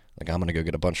limestone. Like, I'm going to go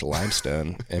get a bunch of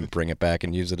limestone and bring it back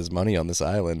and use it as money on this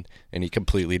island. And he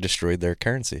completely destroyed their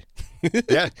currency.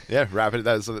 yeah. Rapid.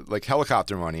 That's like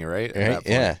helicopter money, right? Right?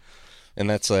 Yeah. And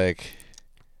that's like,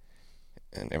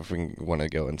 and if we want to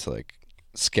go into like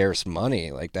scarce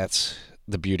money, like that's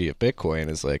the beauty of Bitcoin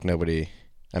is like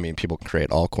people can create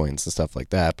altcoins and stuff like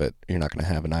that, but you're not going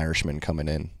to have an Irishman coming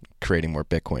in creating more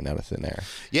Bitcoin out of thin air.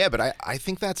 Yeah, but I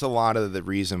think that's a lot of the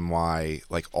reason why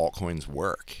like altcoins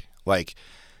work, like,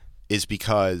 is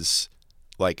because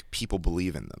like people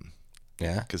believe in them.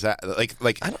 Yeah. Because that like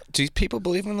do people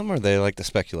believe in them, or they like to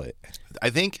speculate? I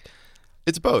think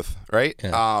it's both, right?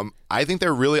 Yeah. I think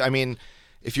they're really. I mean,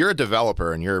 if you're a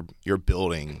developer and you're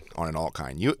building on an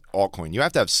altcoin, you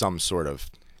have to have some sort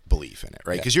of belief in it,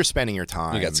 right? Because you're spending your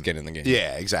time. You got skin in the game.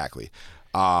 Yeah, exactly.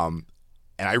 And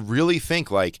I really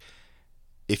think like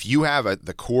if you have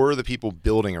the core of the people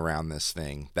building around this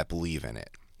thing that believe in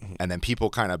it, and then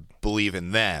people kind of believe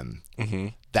in them,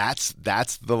 that's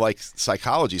the like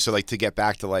psychology. So like to get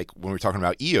back to like when we were talking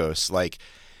about EOS, like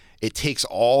it takes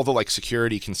all the like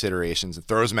security considerations and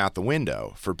throws them out the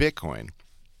window for Bitcoin.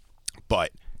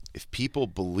 But if people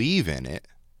believe in it,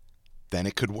 then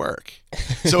it could work.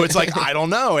 So it's like, I don't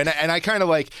know. And I kind of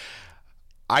like,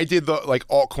 I did the like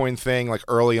altcoin thing like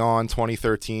early on,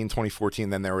 2013, 2014.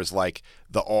 Then there was like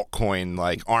the altcoin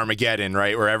like Armageddon,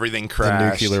 right? Where everything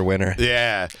crashed. The nuclear winter.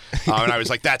 Yeah. And I was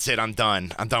like, that's it. I'm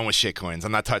done. I'm done with shitcoins.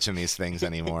 I'm not touching these things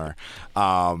anymore.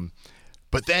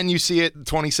 But then you see it in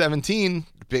 2017,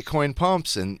 Bitcoin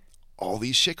pumps and all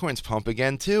these shitcoins pump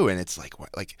again too, and it's like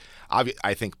what? Like,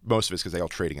 I think most of it's because they all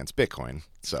trade against Bitcoin,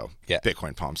 so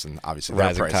Bitcoin pumps, and obviously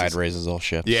rising tide raises all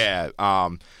ships. Yeah,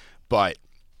 but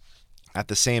at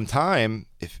the same time,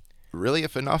 if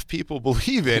enough people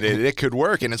believe in it, it could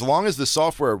work, and as long as the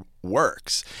software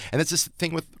works, and it's this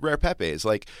thing with Rare Pepe is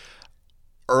like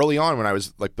early on when I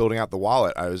was like building out the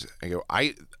wallet,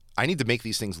 I need to make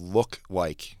these things look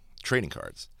like trading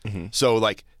cards, so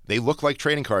like. They look like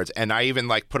trading cards, and I even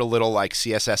like put a little like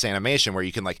CSS animation where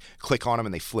you can like click on them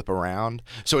and they flip around.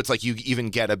 So it's like you even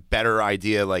get a better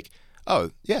idea. Like,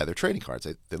 oh yeah, they're trading cards.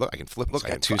 They look. I can flip. Look,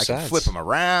 I can flip them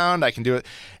around. I can do it,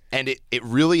 and it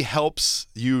really helps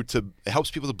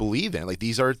people to believe in it. Like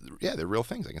these are they're real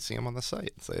things. I can see them on the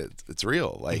site. It's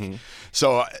real. Like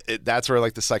so that's where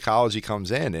like the psychology comes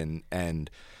in, and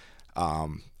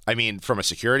I mean from a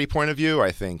security point of view,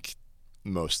 I think.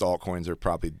 Most altcoins are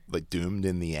probably like doomed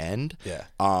in the end. Yeah.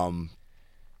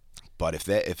 But if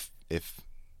I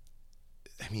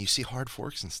mean you see hard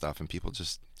forks and stuff and people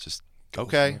just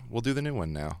okay, we'll do the new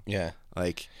one now. Yeah.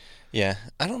 Like yeah,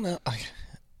 I don't know.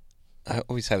 I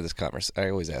always have this I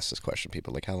always ask this question to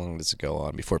people like how long does it go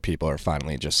on before people are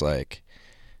finally just like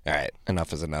all right,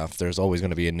 enough is enough. There's always going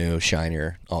to be a new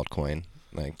shinier altcoin.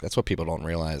 Like that's what people don't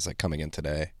realize like coming in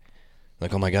today.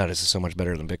 Like, oh my God, this is so much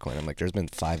better than Bitcoin. I'm like, there's been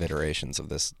 5 iterations of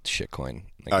this shitcoin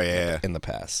in the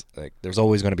past. Like, there's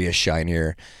always going to be a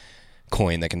shinier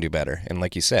coin that can do better. And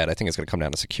like you said, I think it's going to come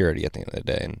down to security at the end of the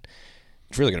day. And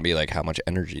it's really going to be like how much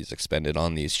energy is expended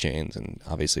on these chains. And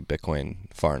obviously,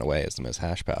 Bitcoin far and away is the most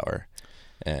hash power.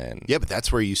 And yeah, but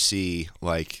that's where you see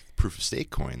like proof of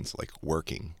stake coins like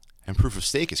working. And proof of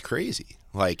stake is crazy,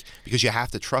 like because you have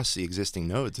to trust the existing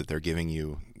nodes that they're giving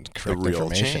you the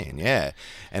real chain. Yeah,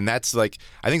 and that's like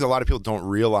I think a lot of people don't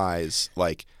realize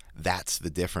like that's the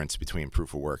difference between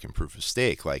proof of work and proof of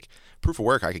stake. Like proof of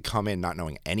work, I could come in not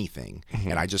knowing anything,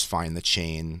 and I just find the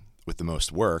chain with the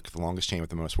most work, the longest chain with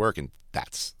the most work, and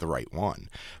that's the right one.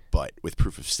 But with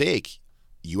proof of stake,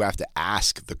 you have to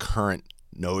ask the current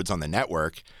nodes on the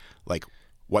network, like.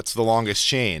 What's the longest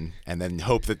chain, and then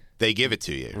hope that they give it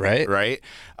to you, right?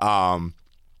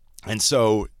 And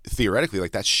so theoretically,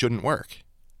 like that shouldn't work,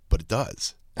 but it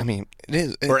does. I mean, it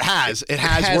is, or it has. It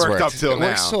has worked up till now. It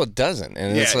works till it doesn't,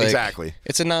 and yeah, it's like, exactly.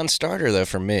 It's a non-starter though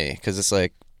for me because it's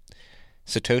like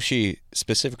Satoshi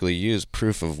specifically used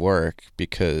proof of work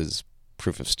because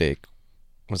proof of stake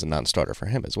was a non-starter for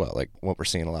him as well. Like what we're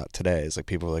seeing a lot today is like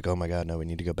people are like, oh my God, no, we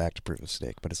need to go back to proof of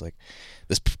stake. But it's like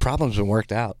this problem's been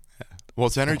worked out. Well,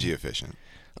 it's energy efficient.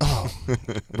 Oh,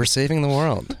 we're saving the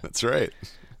world. That's right.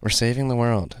 We're saving the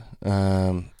world.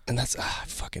 And that's I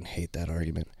fucking hate that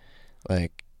argument.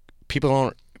 Like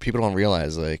people don't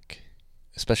realize, like,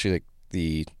 especially like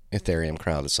the Ethereum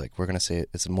crowd, it's like we're gonna say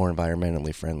it's more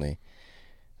environmentally friendly.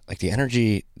 Like the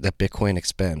energy that Bitcoin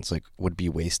expends like would be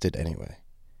wasted anyway.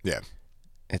 Yeah.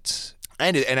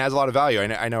 And it has a lot of value.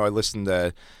 I know I listened to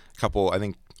a couple, I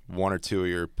think 1 or 2 of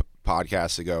your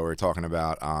podcasts ago, we were talking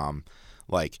about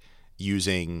like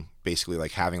using basically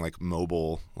like having like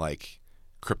mobile like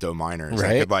crypto miners.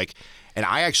 Right. That could, like, and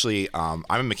I actually I'm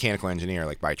a mechanical engineer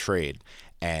like by trade,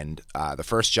 and the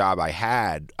first job I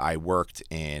had, I worked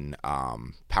in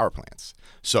power plants.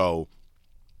 So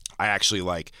I actually,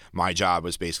 like, my job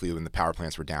was basically when the power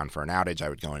plants were down for an outage, I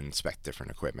would go and inspect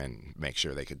different equipment, make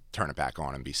sure they could turn it back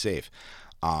on and be safe.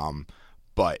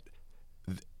 But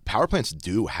power plants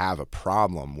do have a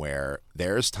problem where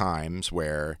there's times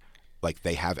where, like,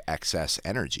 they have excess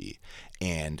energy,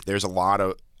 and there's a lot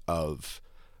of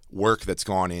work that's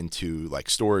gone into, like,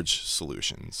 storage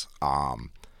solutions.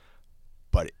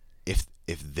 But if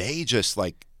they just,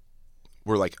 like,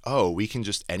 were like, oh, we can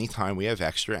just, anytime we have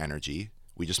extra energy,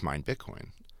 we just mine Bitcoin.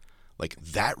 Like,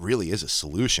 that really is a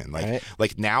solution. Like, right.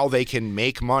 Like now they can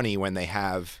make money when they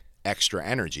have extra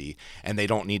energy, and they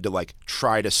don't need to like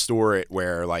try to store it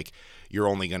where like you're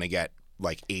only going to get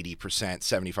like 80%,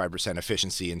 75%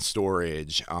 efficiency in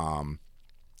storage. And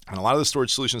a lot of the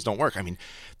storage solutions don't work. I mean,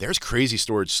 there's crazy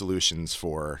storage solutions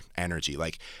for energy.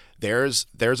 Like there's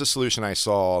a solution I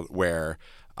saw where,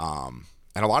 and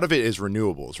a lot of it is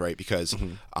renewables, right? Because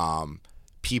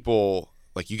people,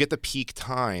 like, you get the peak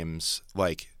times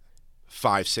like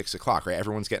 5, 6 o'clock, right?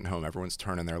 Everyone's getting home, everyone's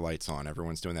turning their lights on,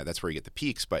 everyone's doing that. That's where you get the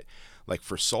peaks. But like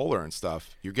for solar and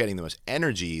stuff, you're getting the most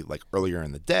energy like earlier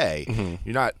in the day.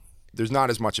 There's not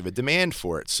as much of a demand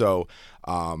for it. So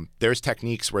there's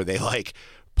techniques where they like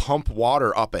pump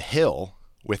water up a hill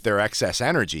with their excess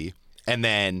energy, and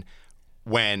then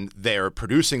when they're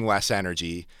producing less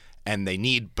energy and they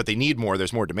need more,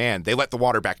 there's more demand, they let the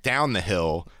water back down the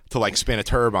hill to like spin a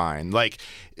turbine. Like,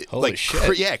 holy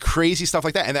shit. Crazy stuff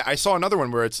like that. And I saw another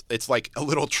one where it's like a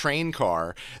little train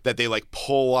car that they like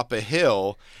pull up a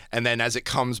hill, and then as it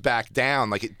comes back down,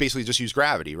 like it basically just use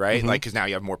gravity, right? Like, because now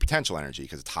you have more potential energy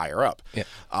because it's higher up. Yeah.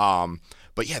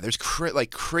 But yeah, there's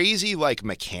crazy like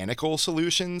mechanical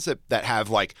solutions that have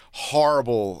like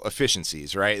horrible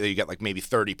efficiencies, right? That you get like maybe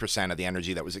 30% of the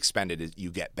energy that was expended you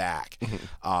get back.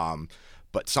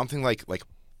 But something like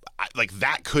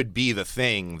that could be the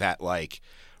thing that like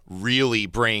really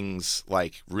brings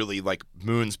really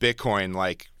moons Bitcoin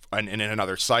like in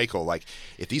another cycle. Like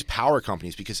if these power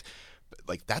companies, because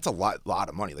like that's a lot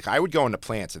of money. Like I would go into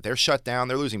plants, if they're shut down,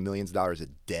 they're losing millions of dollars a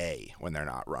day when they're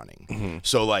not running.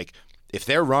 So like if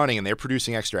they're running and they're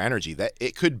producing extra energy, that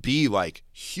it could be like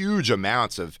huge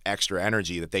amounts of extra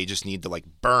energy that they just need to like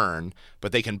burn,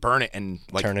 but they can burn it and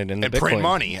like turn it into and Bitcoin, print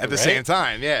money at the same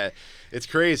time. Yeah, it's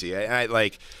crazy. And I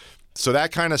like, so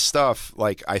that kind of stuff.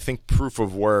 Like I think proof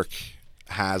of work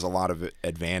has a lot of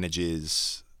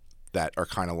advantages that are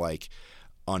kind of like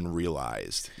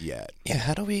unrealized yet. Yeah,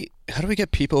 how do we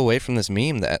get people away from this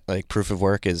meme that like proof of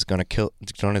work is going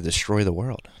to destroy the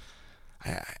world?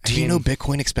 Do you know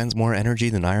Bitcoin expends more energy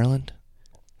than Ireland?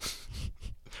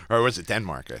 Or was it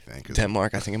Denmark, I think?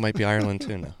 Denmark, I think it might be Ireland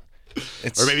too now.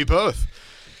 Or maybe both.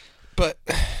 But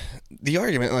the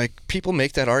argument, like, people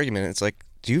make that argument, it's like,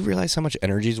 do you realize how much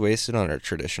energy is wasted on our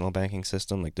traditional banking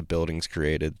system? Like the buildings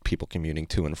created, people commuting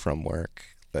to and from work,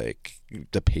 like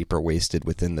the paper wasted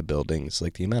within the buildings,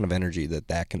 like the amount of energy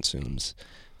that consumes.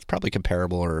 It's probably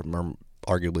comparable or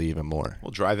arguably even more.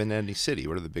 Well, drive into any city.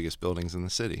 What are the biggest buildings in the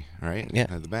city, right? Yeah.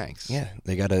 The banks. Yeah.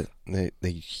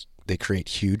 They create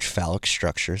huge phallic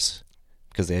structures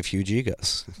because they have huge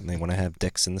egos. And they want to have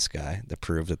dicks in the sky that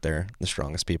prove that they're the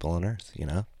strongest people on earth, you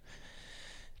know?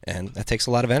 And that takes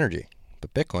a lot of energy.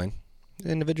 But Bitcoin,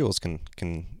 individuals can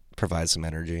provide some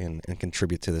energy and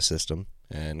contribute to the system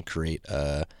and create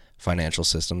a financial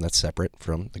system that's separate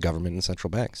from the government and central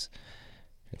banks.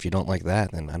 If you don't like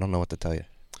that, then I don't know what to tell you.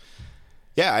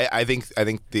 Yeah, I think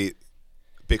the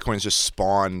Bitcoin's just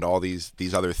spawned all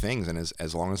these other things, and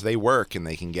as long as they work and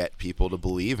they can get people to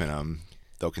believe in them,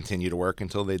 they'll continue to work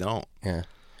until they don't. Yeah.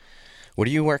 What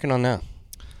are you working on now?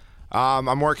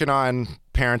 I'm working on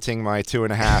parenting my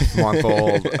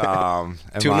 2.5-month-old.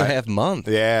 2.5 months?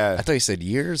 Yeah. I thought you said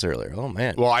years earlier. Oh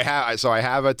man. Well, I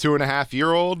have a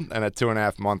 2.5-year-old and a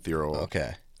 2.5-month-year-old.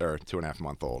 Okay. Or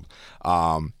 2.5-month-old.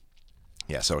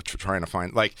 Yeah, so trying to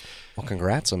find like. Well,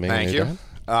 congrats on being Thank a new you.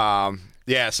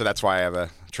 Yeah, so that's why I have a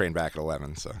train back at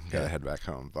 11, so gotta head back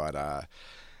home. But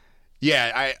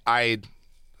yeah, I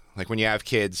like when you have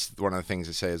kids, one of the things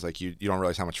they say is like you don't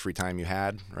realize how much free time you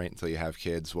had, right, until you have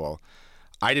kids. Well,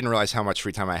 I didn't realize how much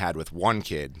free time I had with one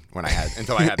kid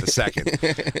until I had the second.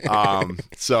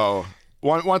 So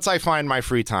once I find my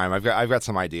free time, I've got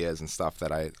some ideas and stuff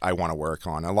that I want to work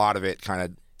on. A lot of it kind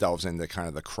of delves into kind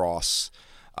of the cross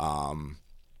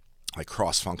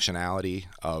functionality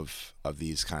of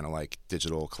these kind of like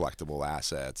digital collectible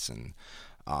assets, and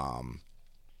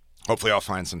hopefully I'll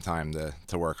find some time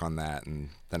to work on that in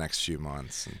the next few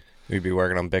months. And We'd be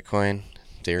working on Bitcoin,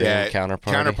 Ethereum,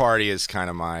 Counterparty. Counterparty is kind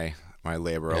of my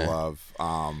labor of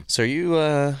love. So you,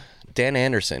 Dan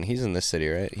Anderson, he's in this city,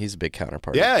 right? He's a big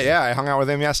Counterparty. Yeah. I hung out with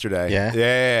him yesterday.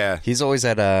 Yeah. He's always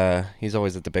at the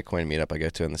Bitcoin meetup I go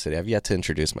to in the city. I've yet to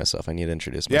introduce myself. I need to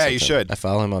introduce myself. Yeah, you should. I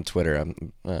follow him on Twitter.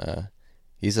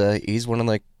 He's one of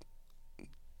like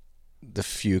the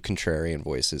few contrarian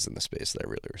voices in the space that I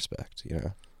really respect. You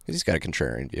know, he's got a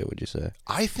contrarian view. Would you say?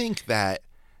 I think that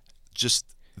just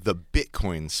the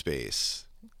Bitcoin space,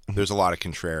 there's a lot of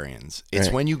contrarians.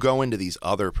 It's when you go into these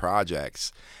other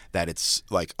projects that it's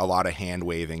like a lot of hand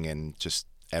waving and just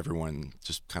everyone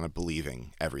just kind of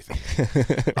believing everything,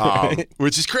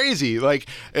 which is crazy. Like,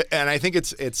 and I think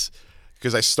it's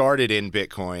because I started in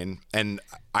Bitcoin, and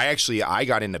I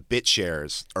got into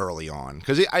BitShares early on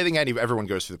because I think everyone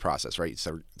goes through the process, right?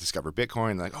 You discover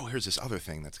Bitcoin, like, oh, here's this other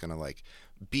thing that's gonna like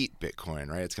beat Bitcoin,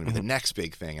 right? It's gonna be the next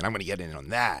big thing, and I'm gonna get in on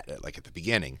that at the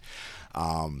beginning.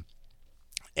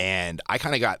 And I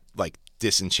kind of got like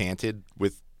disenchanted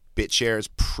with BitShares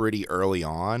pretty early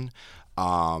on.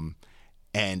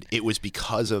 And it was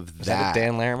because of Was that a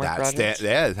Dan Larimer project?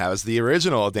 That was the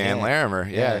original Dan Larimer.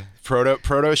 Yeah.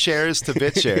 Proto shares to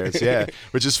BitShares. Yeah.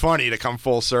 Which is funny to come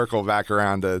full circle back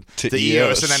around to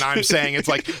EOS. And then I'm saying it's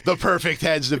like the perfect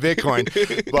hedge to Bitcoin.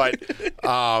 But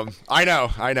I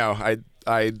know.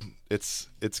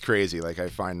 It's crazy. Like I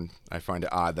find it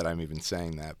odd that I'm even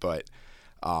saying that. But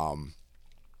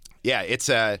yeah, it's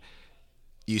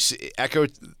you see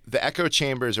the echo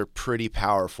chambers are pretty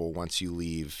powerful once you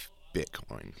leave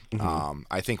Bitcoin. Mm-hmm.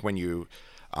 I think when you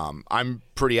I'm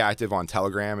pretty active on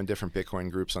Telegram and different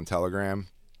Bitcoin groups on Telegram,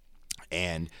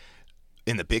 and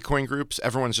in the Bitcoin groups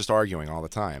everyone's just arguing all the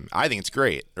time. I think it's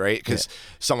great, right? Because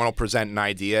someone will present an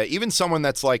idea, even someone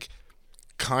that's like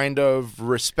kind of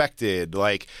respected,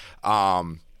 like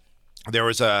there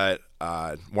was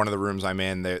one of the rooms I'm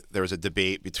in, there was a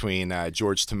debate between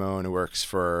George Timone, who works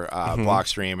for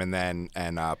Blockstream,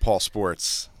 and Paul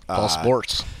Sports.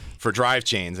 For drive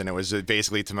chains, and it was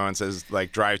basically Timone says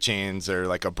like drive chains are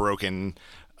like a broken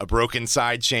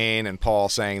side chain, and Paul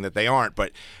saying that they aren't.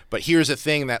 But here's the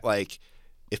thing that like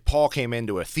if Paul came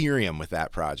into Ethereum with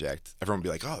that project, everyone would be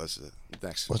like, oh, this is the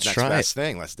next best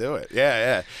thing. Let's do it.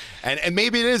 Yeah. And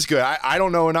maybe it is good. I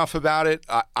don't know enough about it.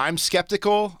 I'm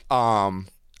skeptical.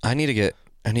 I need to get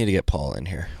Paul in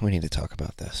here. We need to talk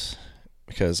about this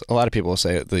because a lot of people will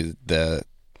say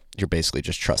you're basically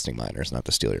just trusting miners not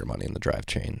to steal your money in the drive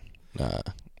chain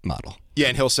model. Yeah,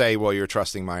 and he'll say, well, you're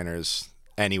trusting miners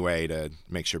anyway to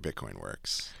make sure Bitcoin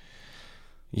works.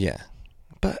 Yeah,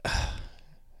 but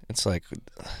it's like,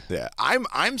 yeah,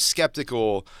 I'm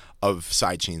skeptical of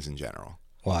sidechains in general.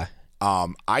 Why?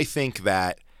 I think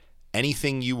that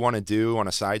anything you want to do on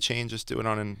a sidechain, just do it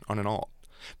on an alt,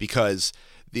 because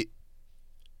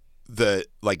the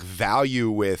like value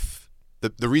with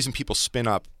the reason people spin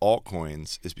up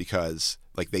altcoins is because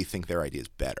like they think their idea is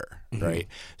better, right?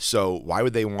 So why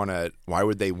would they want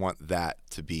that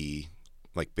to be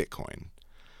like Bitcoin?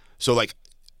 So like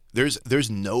there's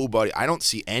nobody, I don't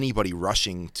see anybody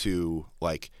rushing to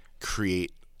like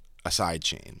create a side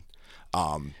chain.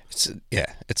 It's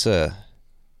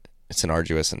an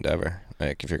arduous endeavor.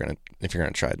 Like if you're gonna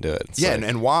try to do it.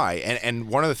 And why? And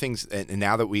one of the things, and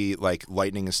now that we like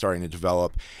Lightning is starting to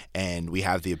develop, and we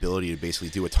have the ability to basically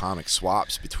do atomic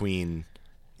swaps between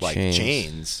like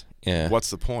chains. Yeah. What's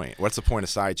the point? What's the point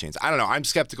of side chains? I don't know. I'm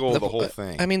skeptical of the whole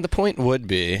thing. I mean, the point would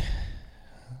be,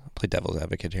 play devil's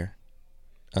advocate here.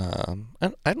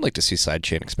 I'd like to see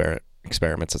sidechain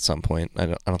experiments at some point.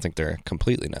 I don't think they're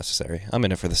completely necessary. I'm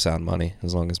in it for the sound money.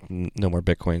 As long as no more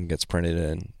Bitcoin gets printed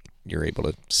and you're able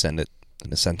to send it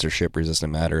in a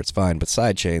censorship-resistant manner, it's fine. But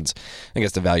sidechains, I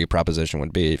guess the value proposition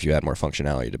would be if you add more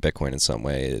functionality to Bitcoin in some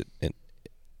way, it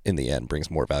in the end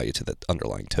brings more value to the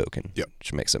underlying token,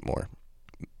 which makes it more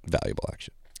valuable,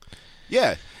 actually.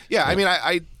 Yeah. I mean,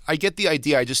 I get the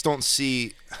idea. I just don't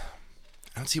see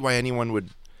why anyone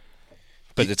would.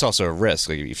 But it's also a risk.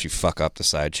 Like if you fuck up the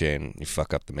side chain, you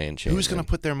fuck up the main chain. Who's going to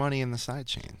put their money in the side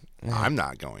chain? Yeah. I'm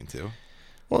not going to.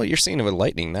 Well, you're seeing it with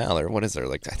Lightning now. What is there?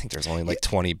 Like, I think there's only like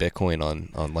 20 Bitcoin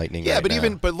on Lightning. Yeah, right but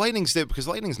now. but Lightning's because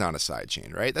Lightning's not a side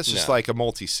chain, right? That's just No. like a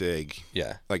multi-sig.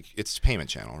 Yeah. Like it's a payment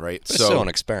channel, right? But it's still an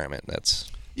experiment.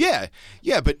 Yeah,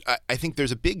 but I think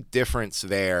there's a big difference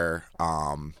there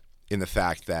in the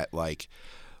fact that like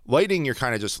Lightning, you're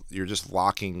just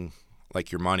locking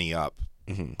like your money up,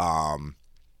 and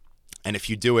if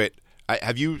you do it,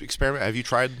 have you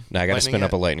tried? No, I got to spin yet?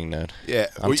 up a Lightning node. Yeah,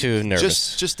 I'm too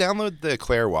nervous. Just download the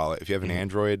Claire wallet if you have an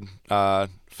Android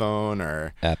phone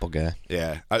or Apple guy.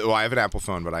 yeah. I have an Apple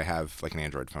phone, but I have like an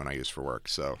Android phone I use for work,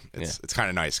 so it's kind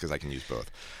of nice because I can use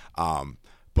both.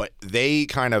 But they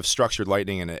kind of structured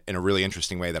Lightning in a really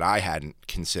interesting way that I hadn't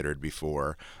considered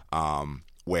before,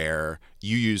 where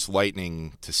you use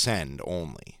Lightning to send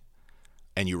only,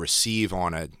 and you receive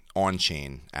on a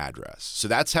on-chain address. So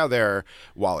that's how their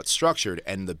wallet's structured,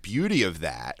 and the beauty of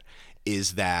that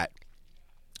is that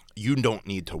you don't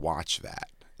need to watch that.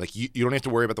 Like you don't have to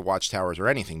worry about the watchtowers or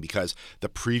anything because the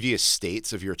previous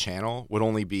states of your channel would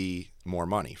only be more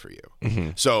money for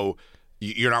you. So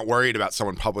you're not worried about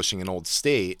someone publishing an old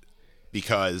state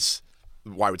because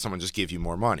why would someone just give you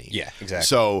more money? Yeah, exactly.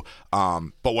 So,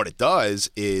 but what it does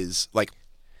is like,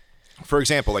 for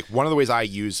example, like one of the ways I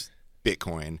use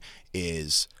Bitcoin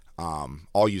is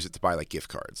I'll use it to buy like gift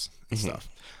cards and stuff.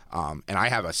 And I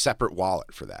have a separate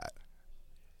wallet for that.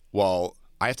 Well,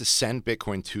 I have to send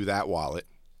Bitcoin to that wallet,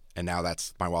 and now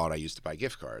that's my wallet I use to buy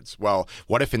gift cards. Well,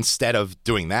 what if instead of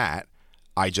doing that,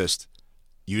 I just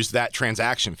used that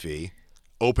transaction fee,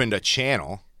 opened a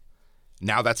channel.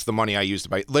 Now that's the money I use to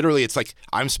buy. Literally, it's like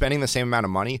I'm spending the same amount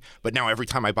of money, but now every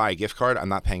time I buy a gift card, I'm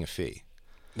not paying a fee.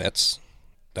 That's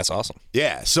awesome.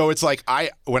 Yeah. So it's like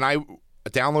when I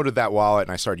downloaded that wallet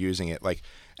and I started using it, like,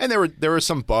 and there were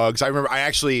some bugs. I remember I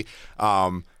actually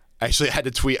had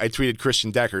to tweet. I tweeted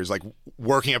Christian Deckers like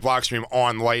working at Blockstream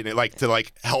on Lightning, like to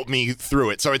like help me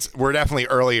through it. So we're definitely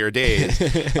early days.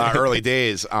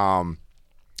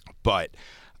 But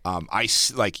I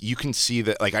like you can see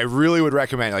that like I really would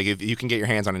recommend like if you can get your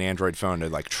hands on an Android phone to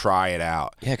like try it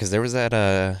out. Yeah, because there was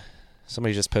that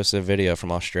somebody just posted a video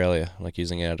from Australia like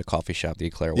using it at a coffee shop, the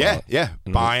Eclair wallet. Yeah,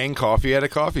 buying coffee at a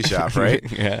coffee shop, right?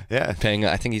 yeah. Paying,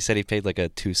 I think he said he paid like a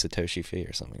 2 Satoshi fee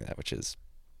or something like that, which is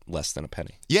less than a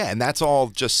penny. Yeah, and that's all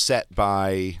just set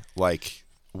by like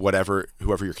whoever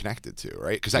you're connected to,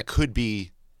 right? Because there could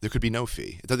be no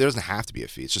fee. There doesn't have to be a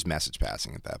fee. It's just message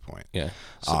passing at that point. Yeah.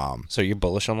 So you're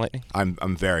bullish on Lightning?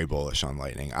 I'm very bullish on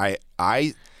Lightning. I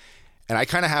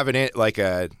kind of have like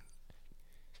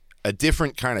a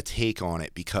different kind of take on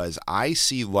it because I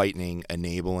see Lightning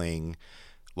enabling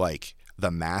like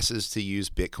the masses to use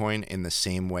Bitcoin in the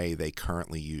same way they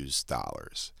currently use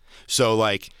dollars. So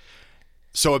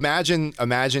imagine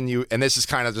you, and this is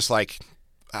kind of just like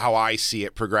how I see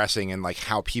it progressing and like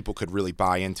how people could really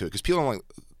buy into it because people don't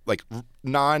like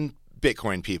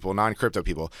non-Bitcoin people, non-crypto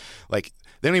people, like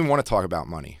they don't even want to talk about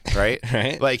money, right?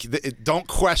 Right. Like don't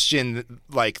question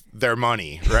like their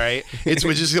money, right? Which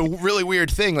is a really weird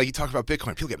thing. Like you talk about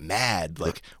Bitcoin, people get mad.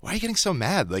 Like, why are you getting so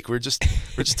mad? Like we're just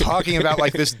talking about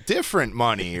like this different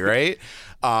money, right?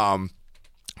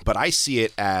 But I see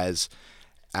it as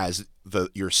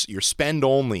your spend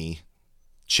only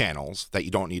channels that you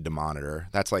don't need to monitor.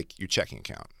 That's like your checking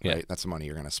account, right? Yeah. That's the money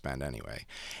you're going to spend anyway.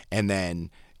 And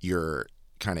then your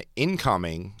kind of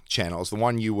incoming channels, the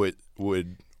one you would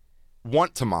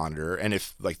want to monitor, and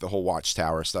if like the whole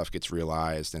watchtower stuff gets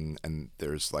realized and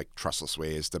there's like trustless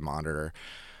ways to monitor,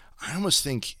 I almost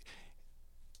think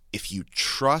if you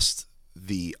trust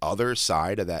the other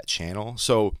side of that channel,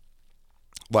 so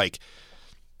like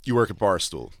you work at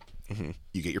Barstool,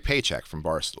 you get your paycheck from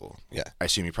Barstool. Yeah. I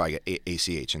assume you probably get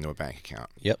ACH into a bank account.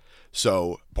 Yep.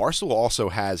 So Barstool also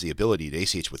has the ability to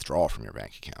ACH withdraw from your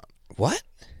bank account. What?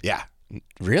 Yeah.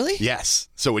 Really? Yes.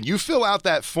 So when you fill out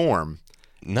that form,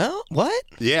 No? What?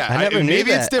 yeah, I never knew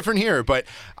maybe that. it's different here, but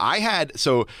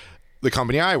the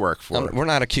company I work for. We're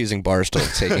not accusing Barstool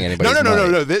of taking anybody's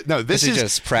money. No. This is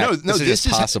just this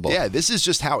is possible. Yeah, this is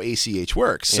just how ACH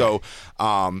works. Yeah.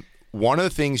 So, one of the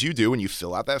things you do when you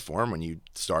fill out that form, when you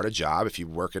start a job, if you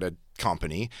work at a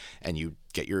company and you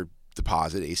get your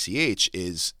deposit ACH,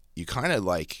 is you kind of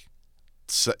like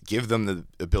give them the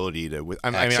ability to. I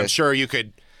mean, I'm sure you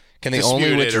could. Can they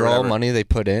only withdraw money they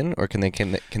put in, or can they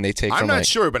take? I'm not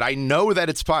sure, but I know that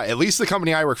it's at least the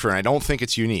company I work for, and I don't think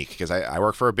it's unique because I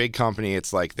work for a big company.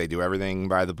 It's like they do everything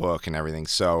by the book and everything.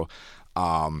 So,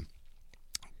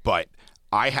 but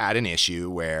I had an issue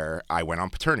where I went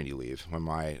on paternity leave when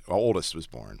my oldest was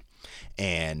born,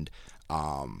 and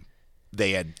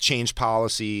they had changed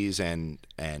policies, and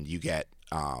you get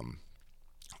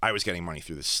I was getting money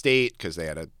through the state because they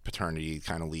had a paternity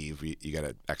kind of leave. You get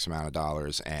an X amount of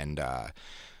dollars, and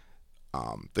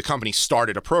the company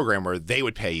started a program where they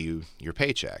would pay you your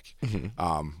paycheck,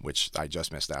 which I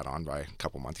just missed out on by a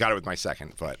couple months. Got it with my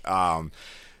second, but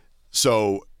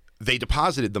so they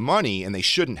deposited the money and they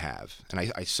shouldn't have.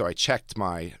 And so I checked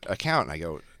my account and I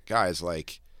go, guys,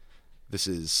 like, this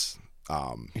is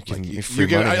you're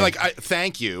gonna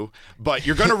thank you, but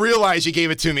you're gonna realize you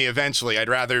gave it to me eventually. I'd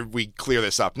rather we clear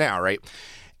this up now, right?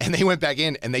 And they went back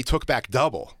in and they took back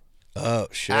double. Oh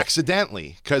shit!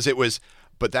 Accidentally, because it was,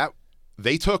 but that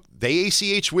they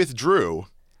ACH withdrew,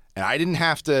 and I didn't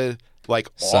have to like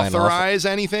authorize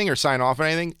anything or sign off on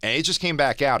anything, and it just came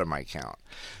back out of my account.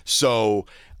 So,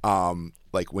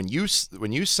 like when you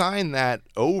sign that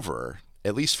over,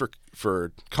 at least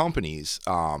for companies,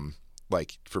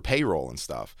 like for payroll and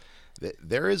stuff,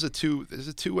 there's a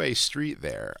two-way street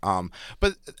there.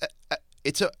 But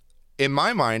in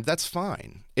my mind, that's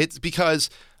fine. It's because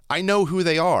I know who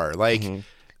they are. Like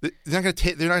they're not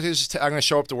gonna just. I'm gonna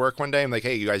show up to work one day. I'm like,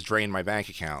 hey, you guys drained my bank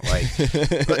account. Like,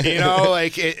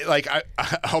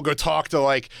 I'll go talk to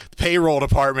like the payroll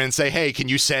department and say, hey, can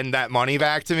you send that money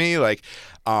back to me? Like,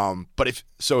 but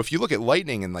if you look at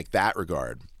Lightning in like that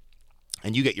regard,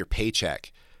 and you get your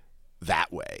paycheck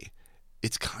that way,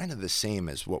 it's kind of the same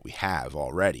as what we have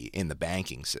already in the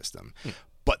banking system.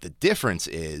 But the difference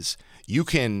is you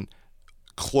can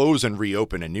close and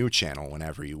reopen a new channel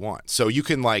whenever you want. So you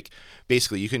can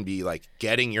basically you can be like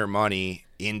getting your money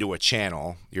into a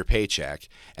channel, your paycheck,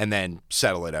 and then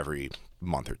settle it every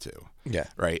month or two. Yeah.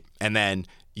 Right. And then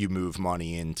you move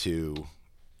money into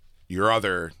your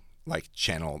other like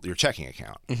channel, your checking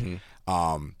account.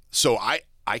 So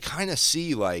I kind of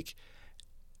see like,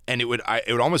 and it would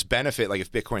almost benefit like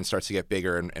if Bitcoin starts to get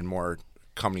bigger and more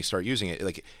companies start using it,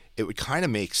 like it would kind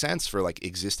of make sense for like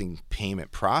existing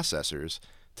payment processors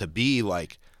to be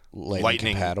like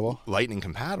Lightning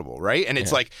compatible, right? And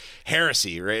it's like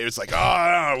heresy, right? It's like,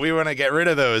 oh, no, we want to get rid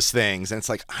of those things, and it's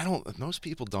like most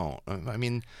people don't. I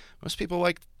mean, most people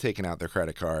like taking out their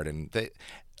credit card, and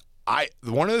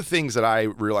one of the things that I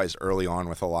realized early on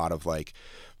with a lot of like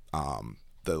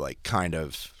the like kind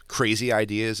of crazy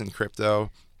ideas in crypto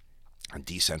and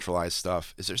decentralized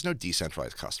stuff is there's no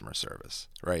decentralized customer service,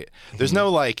 right? There's no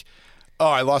like, oh,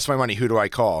 I lost my money. Who do I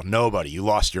call? Nobody. You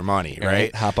lost your money,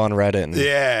 right? Hop on Reddit and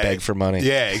beg for money.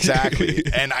 Yeah, exactly.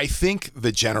 And I think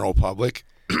the general public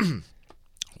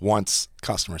wants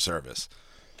customer service.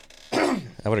 I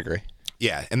would agree.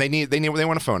 Yeah, and they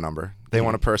want a phone number. They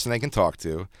want a person they can talk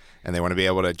to, and they want to be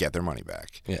able to get their money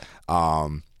back. Yeah.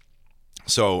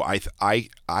 So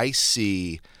I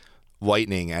see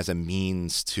Lightning as a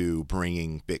means to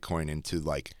bringing Bitcoin into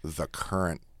like the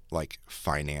current like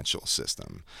financial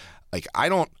system. Like I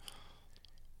don't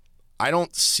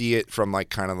see it from like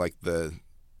kind of like the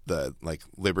like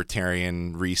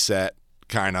libertarian reset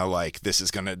kind of like this is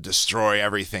going to destroy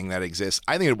everything that exists.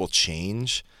 I think it will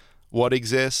change what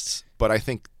exists, but I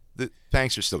think the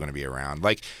banks are still going to be around.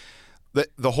 Like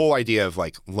the whole idea of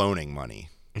like loaning money,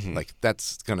 like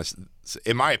that's going to,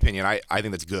 in my opinion, I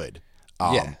think that's good.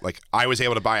 Like I was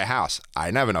able to buy a house. I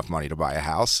didn't have enough money to buy a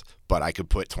house, but I could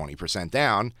put 20%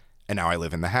 down, and now I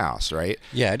live in the house, right?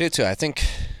 Yeah, I do too. I think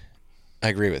I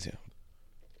agree with you.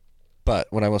 But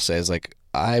what I will say is like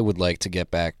I would like to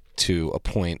get back to a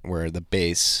point where the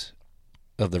base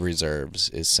of the reserves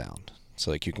is sound. So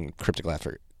like you can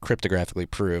cryptographically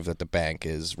prove that the bank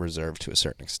is reserved to a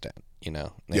certain extent. You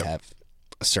know, they have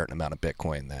a certain amount of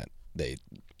Bitcoin that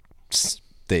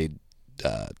they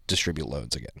distribute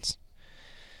loans against.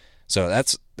 So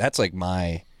that's like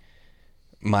my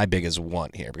biggest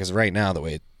want here, because right now the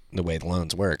way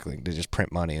loans work, like they just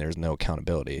print money and there's no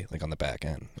accountability like on the back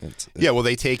end. It's well,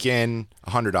 they take in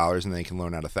 $100 and they can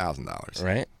loan out $1,000.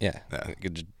 Right? Yeah. You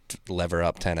could just lever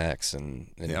up 10x and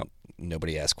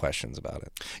nobody asks questions about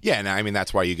it. Yeah, and I mean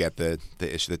that's why you get the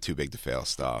issue, the too big to fail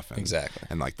stuff, and, exactly,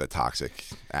 and like the toxic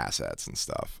assets and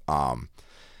stuff.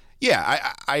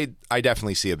 Yeah, I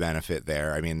definitely see a benefit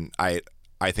there. I mean,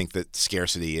 I think that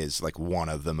scarcity is like one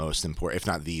of the most important, if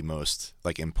not the most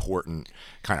like important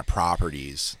kind of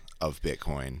properties of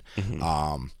Bitcoin.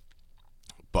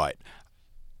 But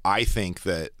I think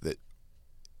that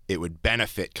it would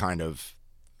benefit kind of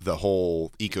the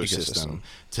whole ecosystem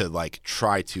to like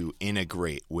try to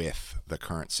integrate with the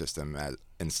current system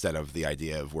instead of the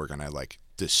idea of we're going to like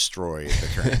destroy the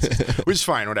current system, which is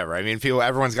fine, whatever. I mean,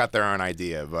 everyone's got their own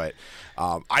idea, but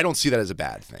I don't see that as a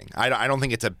bad thing. I don't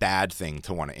think it's a bad thing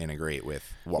to want to integrate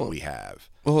with what we have.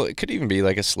 Well, it could even be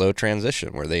like a slow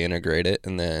transition where they integrate it,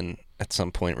 and then at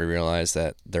some point we realize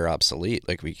that they're obsolete.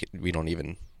 Like we don't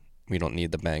even we don't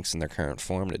need the banks in their current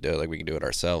form to do it. Like, we can do it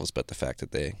ourselves, but the fact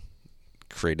that they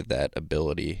created that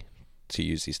ability to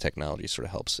use these technologies sort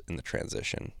of helps in the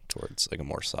transition towards like a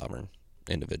more sovereign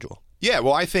individual. Yeah,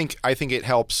 well, I think it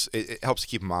helps. It helps to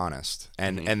keep them honest,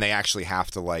 and they actually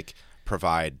have to like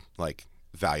provide like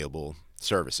valuable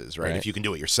services, right? If you can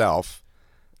do it yourself,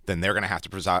 then they're going to have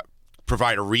to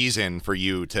provide a reason for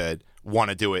you to want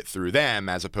to do it through them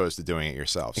as opposed to doing it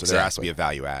yourself. So there has to be a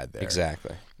value add there.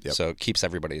 Exactly. Yep. So it keeps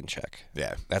everybody in check.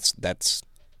 Yeah. That's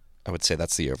I would say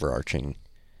that's the overarching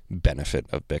benefit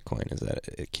of Bitcoin, is that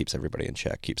it keeps everybody in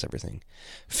check, keeps everything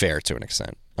fair to an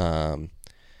extent.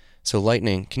 So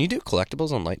Lightning, can you do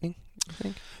collectibles on Lightning, I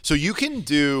think? So you can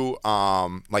do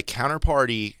like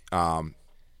Counterparty,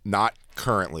 not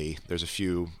currently. There's a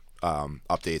few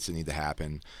updates that need to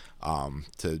happen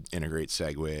to integrate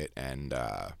SegWit, and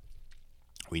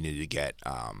we needed to get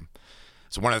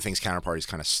so one of the things Counterparty is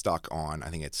kind of stuck on, I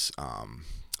think it's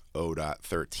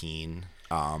 0.13,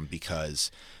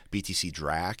 because BTC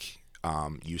Drac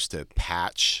used to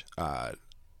patch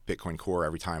Bitcoin Core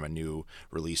every time a new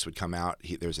release would come out.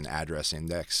 There's an address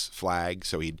index flag,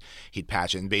 so he'd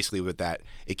patch it, and basically with that,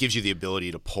 it gives you the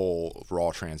ability to pull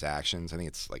raw transactions. I think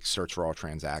it's like search raw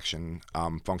transaction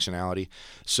functionality.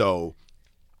 So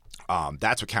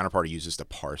that's what Counterparty uses to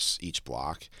parse each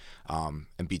block.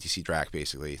 And BTC Drac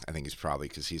basically, I think, is probably,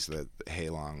 because he's the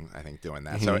Halong, I think, doing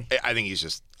that. So I think he's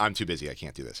just, I'm too busy, I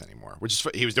can't do this anymore. Which is,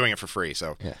 he was doing it for free,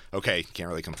 so okay, can't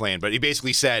really complain. But he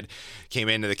basically came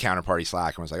into the Counterparty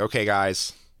Slack and was like, okay,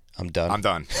 guys, I'm done.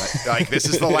 Like, this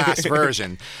is the last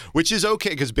version, which is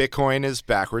okay because Bitcoin is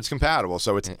backwards compatible,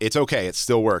 so it's okay, it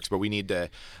still works. But we need to,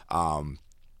 and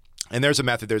there's a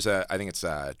method. I think it's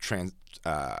a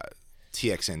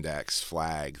TX index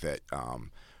flag that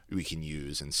we can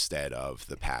use instead of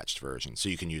the patched version. So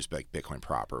you can use Bitcoin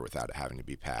proper without it having to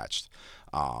be patched.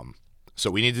 So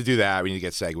we need to do that. We need to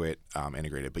get SegWit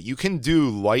integrated. But you can do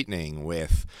Lightning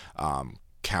with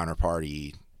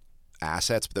Counterparty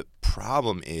assets. But the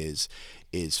problem is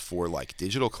for like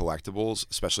digital collectibles,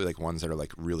 especially like ones that are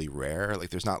like really rare, like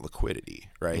there's not liquidity,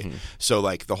 right? So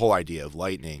like the whole idea of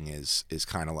Lightning is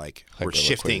kind of like we're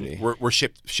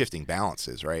shifting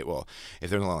balances, right? Well, if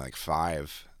there's only like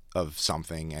 5 of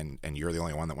something and you're the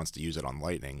only one that wants to use it on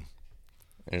Lightning,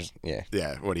 what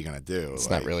are you gonna do? It's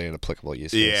not really an applicable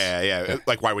use case. Yeah.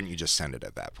 Like, why wouldn't you just send it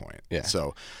at that point? Yeah.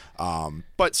 So,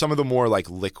 but some of the more like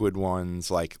liquid ones,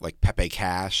 like Pepe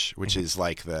Cash, which is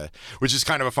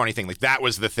kind of a funny thing. Like, that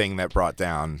was the thing that brought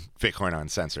down Bitcoin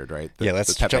Uncensored, right?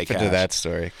 Let's jump into that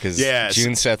story, because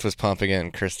June Seth was pumping it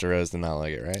and Chris DeRose did not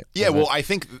like it, right? Yeah. Well, I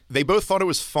think they both thought it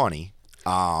was funny.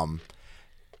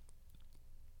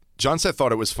 John Seth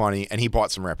thought it was funny, and he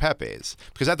bought some Rare Pepes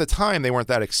because at the time they weren't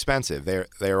that expensive. They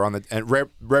were on the, and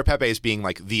Rare Pepes being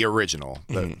like the original,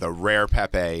 the Rare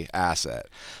Pepe asset.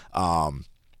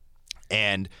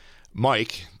 And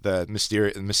Mike, the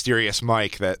mysterious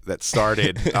Mike that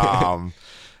started the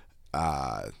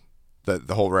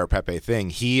whole Rare Pepe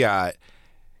thing,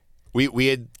 we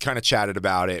had kind of chatted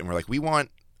about it, and we're like, we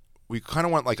kind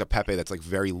of want like a Pepe that's like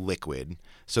very liquid,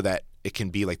 so that it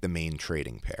can be like the main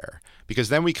trading pair, because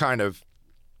then we're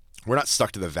not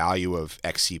stuck to the value of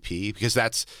XCP, because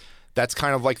that's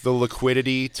kind of like the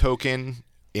liquidity token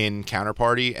in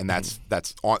Counterparty, and that's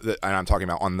on and I'm talking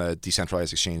about on the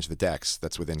decentralized exchange, the DEX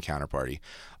that's within Counterparty.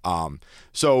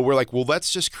 So we're like, well,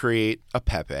 let's just create a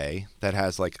Pepe that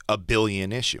has like 1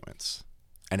 billion issuance,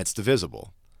 and it's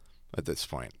divisible. At this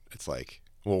point, it's like,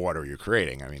 well, what are you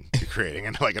creating? I mean, you're creating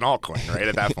like an altcoin, right?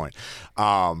 At that point.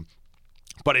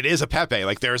 But it is a Pepe.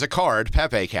 Like, there's a card,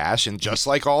 Pepe Cash, and just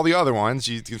like all the other ones,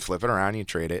 you can flip it around and you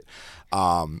trade it.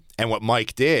 And what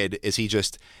Mike did is he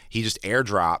just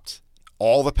airdropped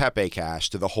all the Pepe Cash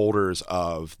to the holders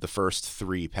of the first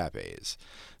 3 Pepes.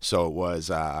 So it was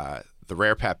the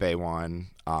Rare Pepe one,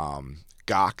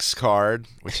 Gox card,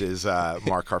 which is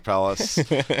Mark Karpelis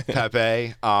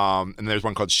Pepe, and there's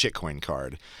one called Shitcoin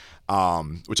card.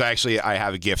 Which I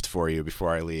have a gift for you before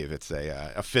I leave. It's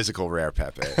a physical Rare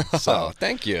Pepe. So,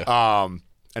 thank you. And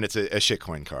it's a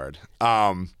shitcoin card.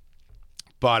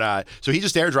 But so he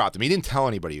just airdropped him. He didn't tell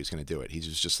anybody he was going to do it. He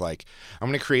was just like, I'm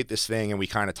going to create this thing, and we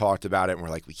kind of talked about it, and we're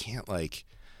like, we can't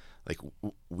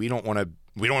we don't want to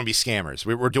be scammers.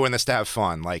 We're doing this to have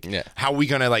fun. Like, how are we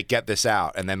going to like get this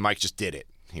out? And then Mike just did it.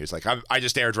 He was like, I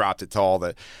just airdropped it to all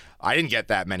the. I didn't get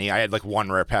that many. I had like 1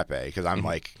 Rare Pepe because I'm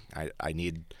like, I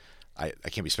need. I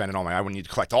can't be spending all my. I would need to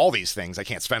collect all these things. I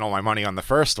can't spend all my money on the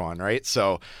first one, right?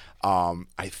 So,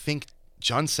 I think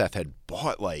John Seth had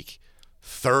bought like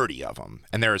 30 of them,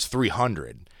 and there was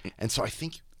 300, and so I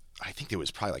think there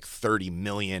was probably like 30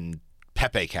 million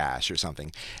Pepe Cash or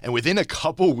something. And within a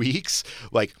couple weeks,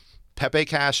 like Pepe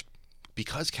Cash,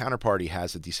 because Counterparty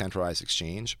has a decentralized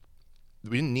exchange,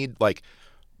 we didn't need like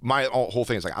my whole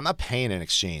thing is like I'm not paying an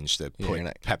exchange to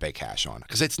put Pepe Cash on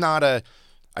because it's not a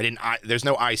there's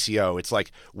no ICO. It's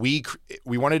like we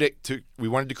wanted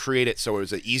to create it so it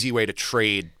was an easy way to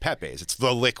trade Pepes. It's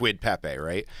the liquid Pepe,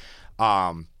 right?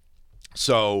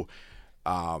 So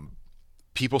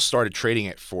people started trading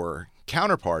it for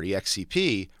Counterparty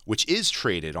XCP, which is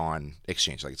traded on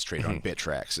exchange, like it's traded on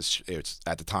Bittrex. It's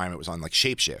at the time it was on like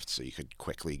Shapeshift, so you could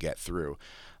quickly get through,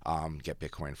 get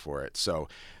Bitcoin for it. So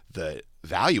the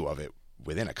value of it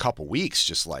within a couple weeks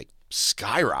just like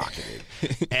skyrocketed.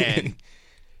 And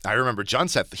I remember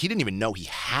Junseth, he didn't even know he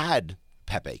had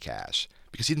Pepe Cash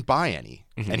because he didn't buy any,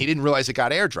 and he didn't realize it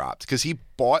got airdropped because he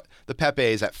bought the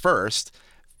Pepes at first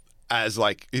as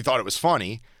like he thought it was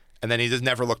funny, and then he just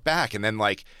never looked back, and then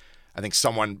like. I think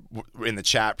someone in the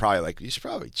chat probably like, you should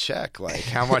probably check like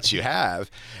how much you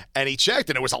have. And he checked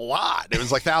and it was a lot. It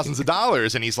was like thousands of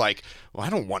dollars. And he's like, well, I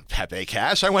don't want Pepe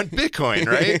Cash. I want Bitcoin,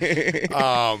 right?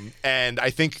 And I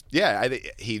think,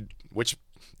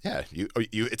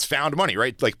 it's found money,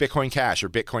 right? Like Bitcoin Cash or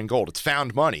Bitcoin Gold. It's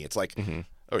found money. It's like,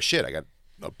 oh shit, I got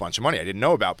a bunch of money I didn't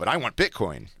know about, but I want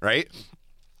Bitcoin, right?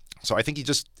 So I think he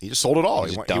just sold it all.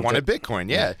 He wanted Bitcoin,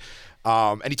 yeah.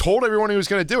 And he told everyone he was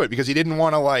going to do it because he didn't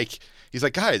want to like. He's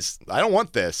like, guys, I don't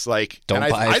want this. Like, don't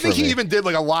buy I think he even did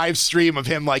like a live stream of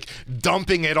him like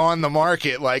dumping it on the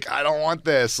market. Like, I don't want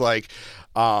this. Like,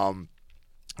 and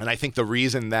I think the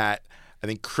reason that I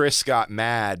think Chris got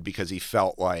mad because he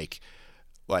felt like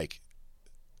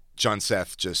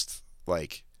Junseth just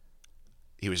like.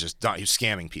 He was just done. He was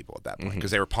scamming people at that point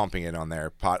because they were pumping it on their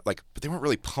pot. Like, but they weren't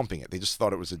really pumping it. They just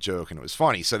thought it was a joke and it was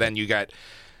funny. So then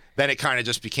then it kind of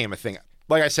just became a thing.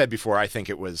 Like I said before, I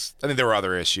think there were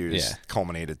other issues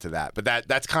culminated to that. But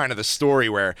that's kind of the story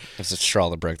where it's a straw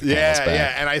that broke the camel's back.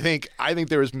 Yeah. And I think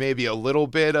there was maybe a little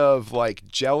bit of like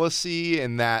jealousy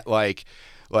in that like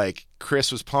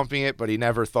Chris was pumping it, but he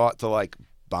never thought to like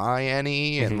buy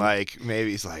any, and like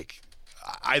maybe he's like,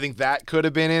 I think that could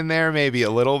have been in there maybe a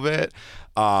little bit.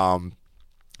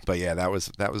 But yeah, that was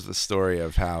the story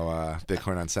of how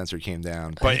Bitcoin Uncensored came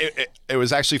down. But it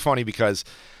was actually funny because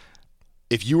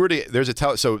if you were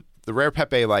to so the Rare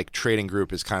Pepe like trading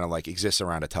group is kind of like exists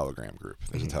around a Telegram group.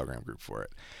 There's a Telegram group for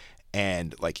it,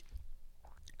 and like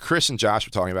Chris and Josh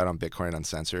were talking about it on Bitcoin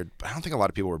Uncensored, but I don't think a lot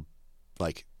of people were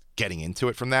like getting into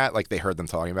it from that. Like they heard them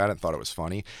talking about it and thought it was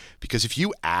funny because if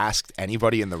you asked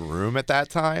anybody in the room at that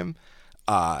time,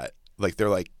 like they're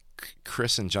like.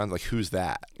 Chris and John, like, who's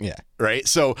that? Yeah. Right?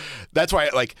 So that's why,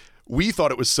 like, we thought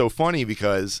it was so funny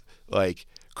because, like,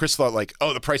 Chris thought, like,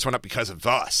 oh, the price went up because of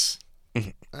us.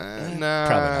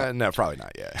 No, probably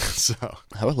not yet. So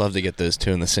I would love to get those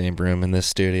two in the same room in this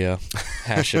studio,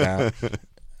 hash it out.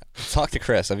 Talk to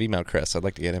Chris. I've emailed Chris. I'd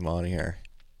like to get him on here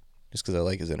just because I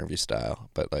like his interview style.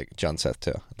 But, like, Junseth,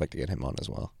 too. I'd like to get him on as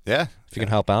well. Yeah. If you can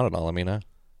help out at all, let me know.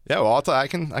 Yeah, well, I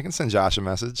can send Josh a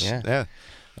message. Yeah.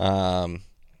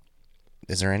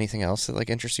 Is there anything else that like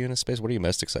interests you in this space? What are you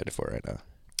most excited for right now?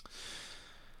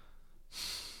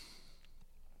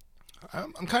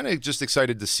 I'm kind of just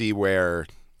excited to see where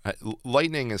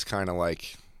Lightning is kind of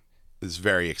like is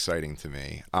very exciting to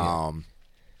me.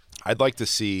 I'd like to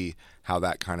see how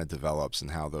that kind of develops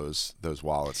and how those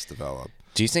wallets develop.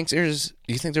 Do you think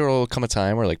there will come a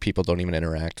time where like people don't even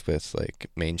interact with like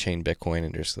main chain Bitcoin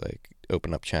and just like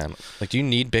open up channel? Like, do you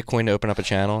need Bitcoin to open up a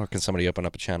channel, or can somebody open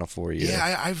up a channel for you?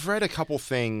 Yeah, I've read a couple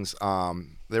things.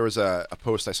 There was a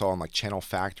post I saw on like channel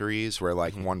factories where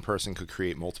like one person could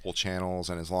create multiple channels,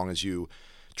 and as long as you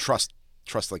trust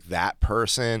like that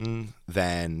person,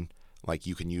 then like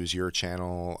you can use your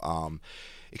channel.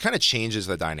 It kind of changes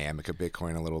the dynamic of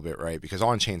Bitcoin a little bit, right? Because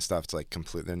on-chain stuff, it's like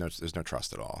there's no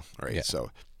trust at all, right? Yeah. So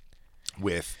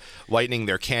with Lightning,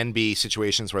 there can be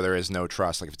situations where there is no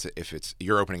trust. Like if it's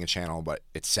you're opening a channel, but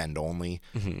it's send only,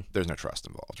 there's no trust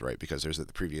involved, right? Because there's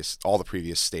all the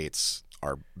previous states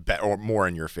are or more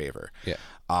in your favor. Yeah.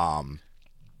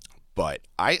 But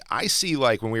I see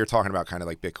like when we were talking about kind of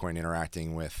like Bitcoin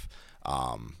interacting with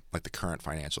like the current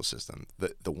financial system,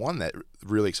 the one that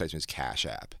really excites me is Cash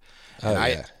App.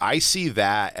 And I see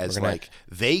that as like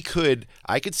I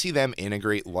could see them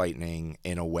integrate Lightning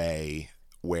in a way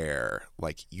where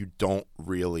like you don't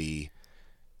really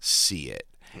see it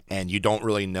and you don't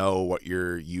really know what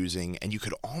you're using, and you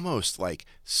could almost like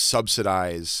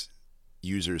subsidize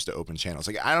users to open channels.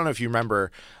 Like, I don't know if you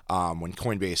remember when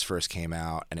Coinbase first came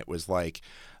out and it was like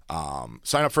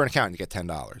sign up for an account and you get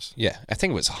 $10. Yeah, I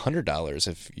think it was $100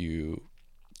 if you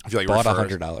like bought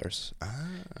 $100.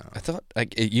 I thought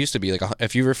like it used to be like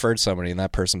if you referred somebody and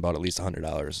that person bought at least $100,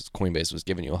 Coinbase was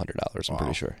giving you $100. I'm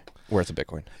pretty sure. worth of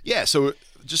Bitcoin. Yeah, so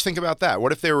just think about that.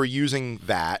 What if they were using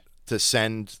that to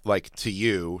send like to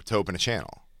you to open a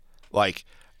channel? Like,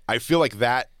 I feel like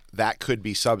that could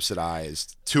be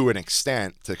subsidized to an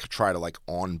extent to try to like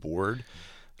onboard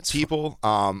people.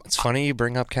 It's funny you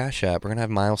bring up Cash App. We're gonna have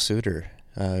Miles Suter,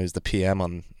 who's the PM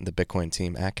on the Bitcoin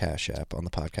team at Cash App, on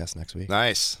the podcast next week.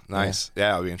 Nice.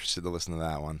 Yeah, I'll be interested to listen to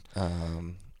that one.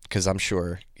 Because I'm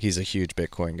sure he's a huge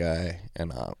Bitcoin guy,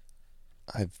 and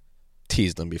I've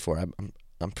teased him before.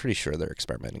 I'm pretty sure they're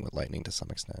experimenting with Lightning to some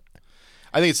extent.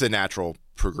 I think it's the natural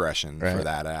progression for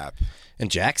that app.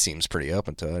 And Jack seems pretty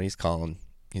open to it. He's calling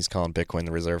Bitcoin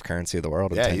the reserve currency of the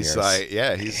world in 10 years.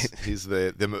 He's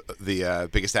the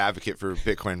biggest advocate for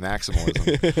Bitcoin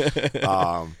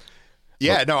maximalism.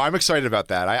 I'm excited about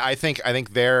that. I think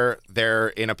they're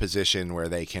in a position where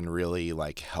they can really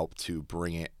like help to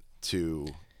bring it to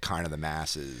kind of the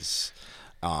masses.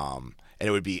 And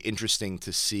it would be interesting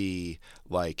to see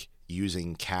like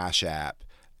using Cash App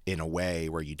in a way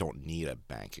where you don't need a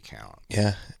bank account.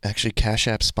 Yeah, actually Cash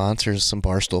App sponsors some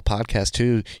Barstool podcasts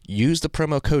too. Use the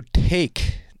promo code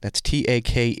TAKE, that's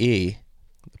TAKE,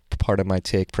 part of my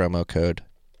TAKE promo code,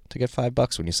 to get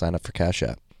 $5 when you sign up for Cash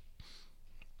App.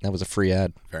 That was a free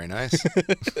ad. Very nice.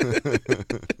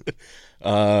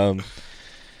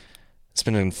 It's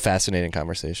been a fascinating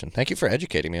conversation. Thank you for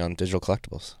educating me on digital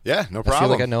collectibles. Yeah, no problem. I feel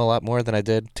like I know a lot more than I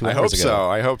did 2 hours ago.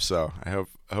 I hope so. I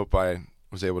hope I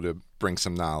was able to bring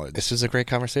some knowledge. This was a great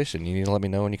conversation. You need to let me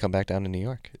know when you come back down to New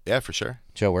York. Yeah, for sure.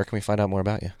 Joe, where can we find out more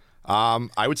about you?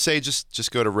 I would say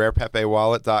just go to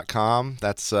rarepepewallet.com.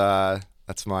 That's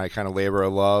my kind of labor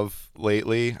of love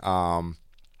lately.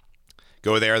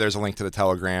 Go there. There's a link to the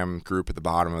Telegram group at the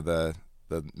bottom of the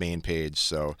main page.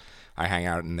 So I hang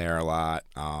out in there a lot.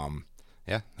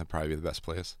 That'd probably be the best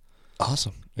place.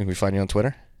 Awesome. Can we find you on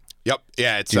Twitter? Yep.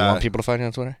 Yeah. Do you want people to find you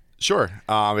on Twitter? Sure.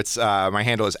 It's my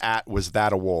handle is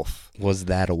 @WasThatAWolf. Was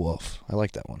that a wolf? I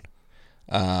like that one.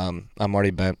 I'm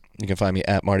Marty Bent. You can find me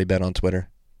at Marty Bent on Twitter.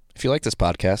 If you like this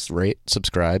podcast, rate,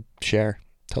 subscribe, share,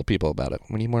 tell people about it.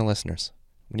 We need more listeners.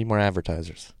 We need more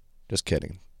advertisers. Just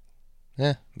kidding.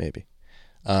 Maybe.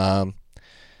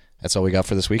 That's all we got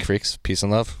for this week, freaks. Peace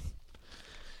and love.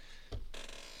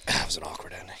 That was an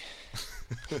awkward ending.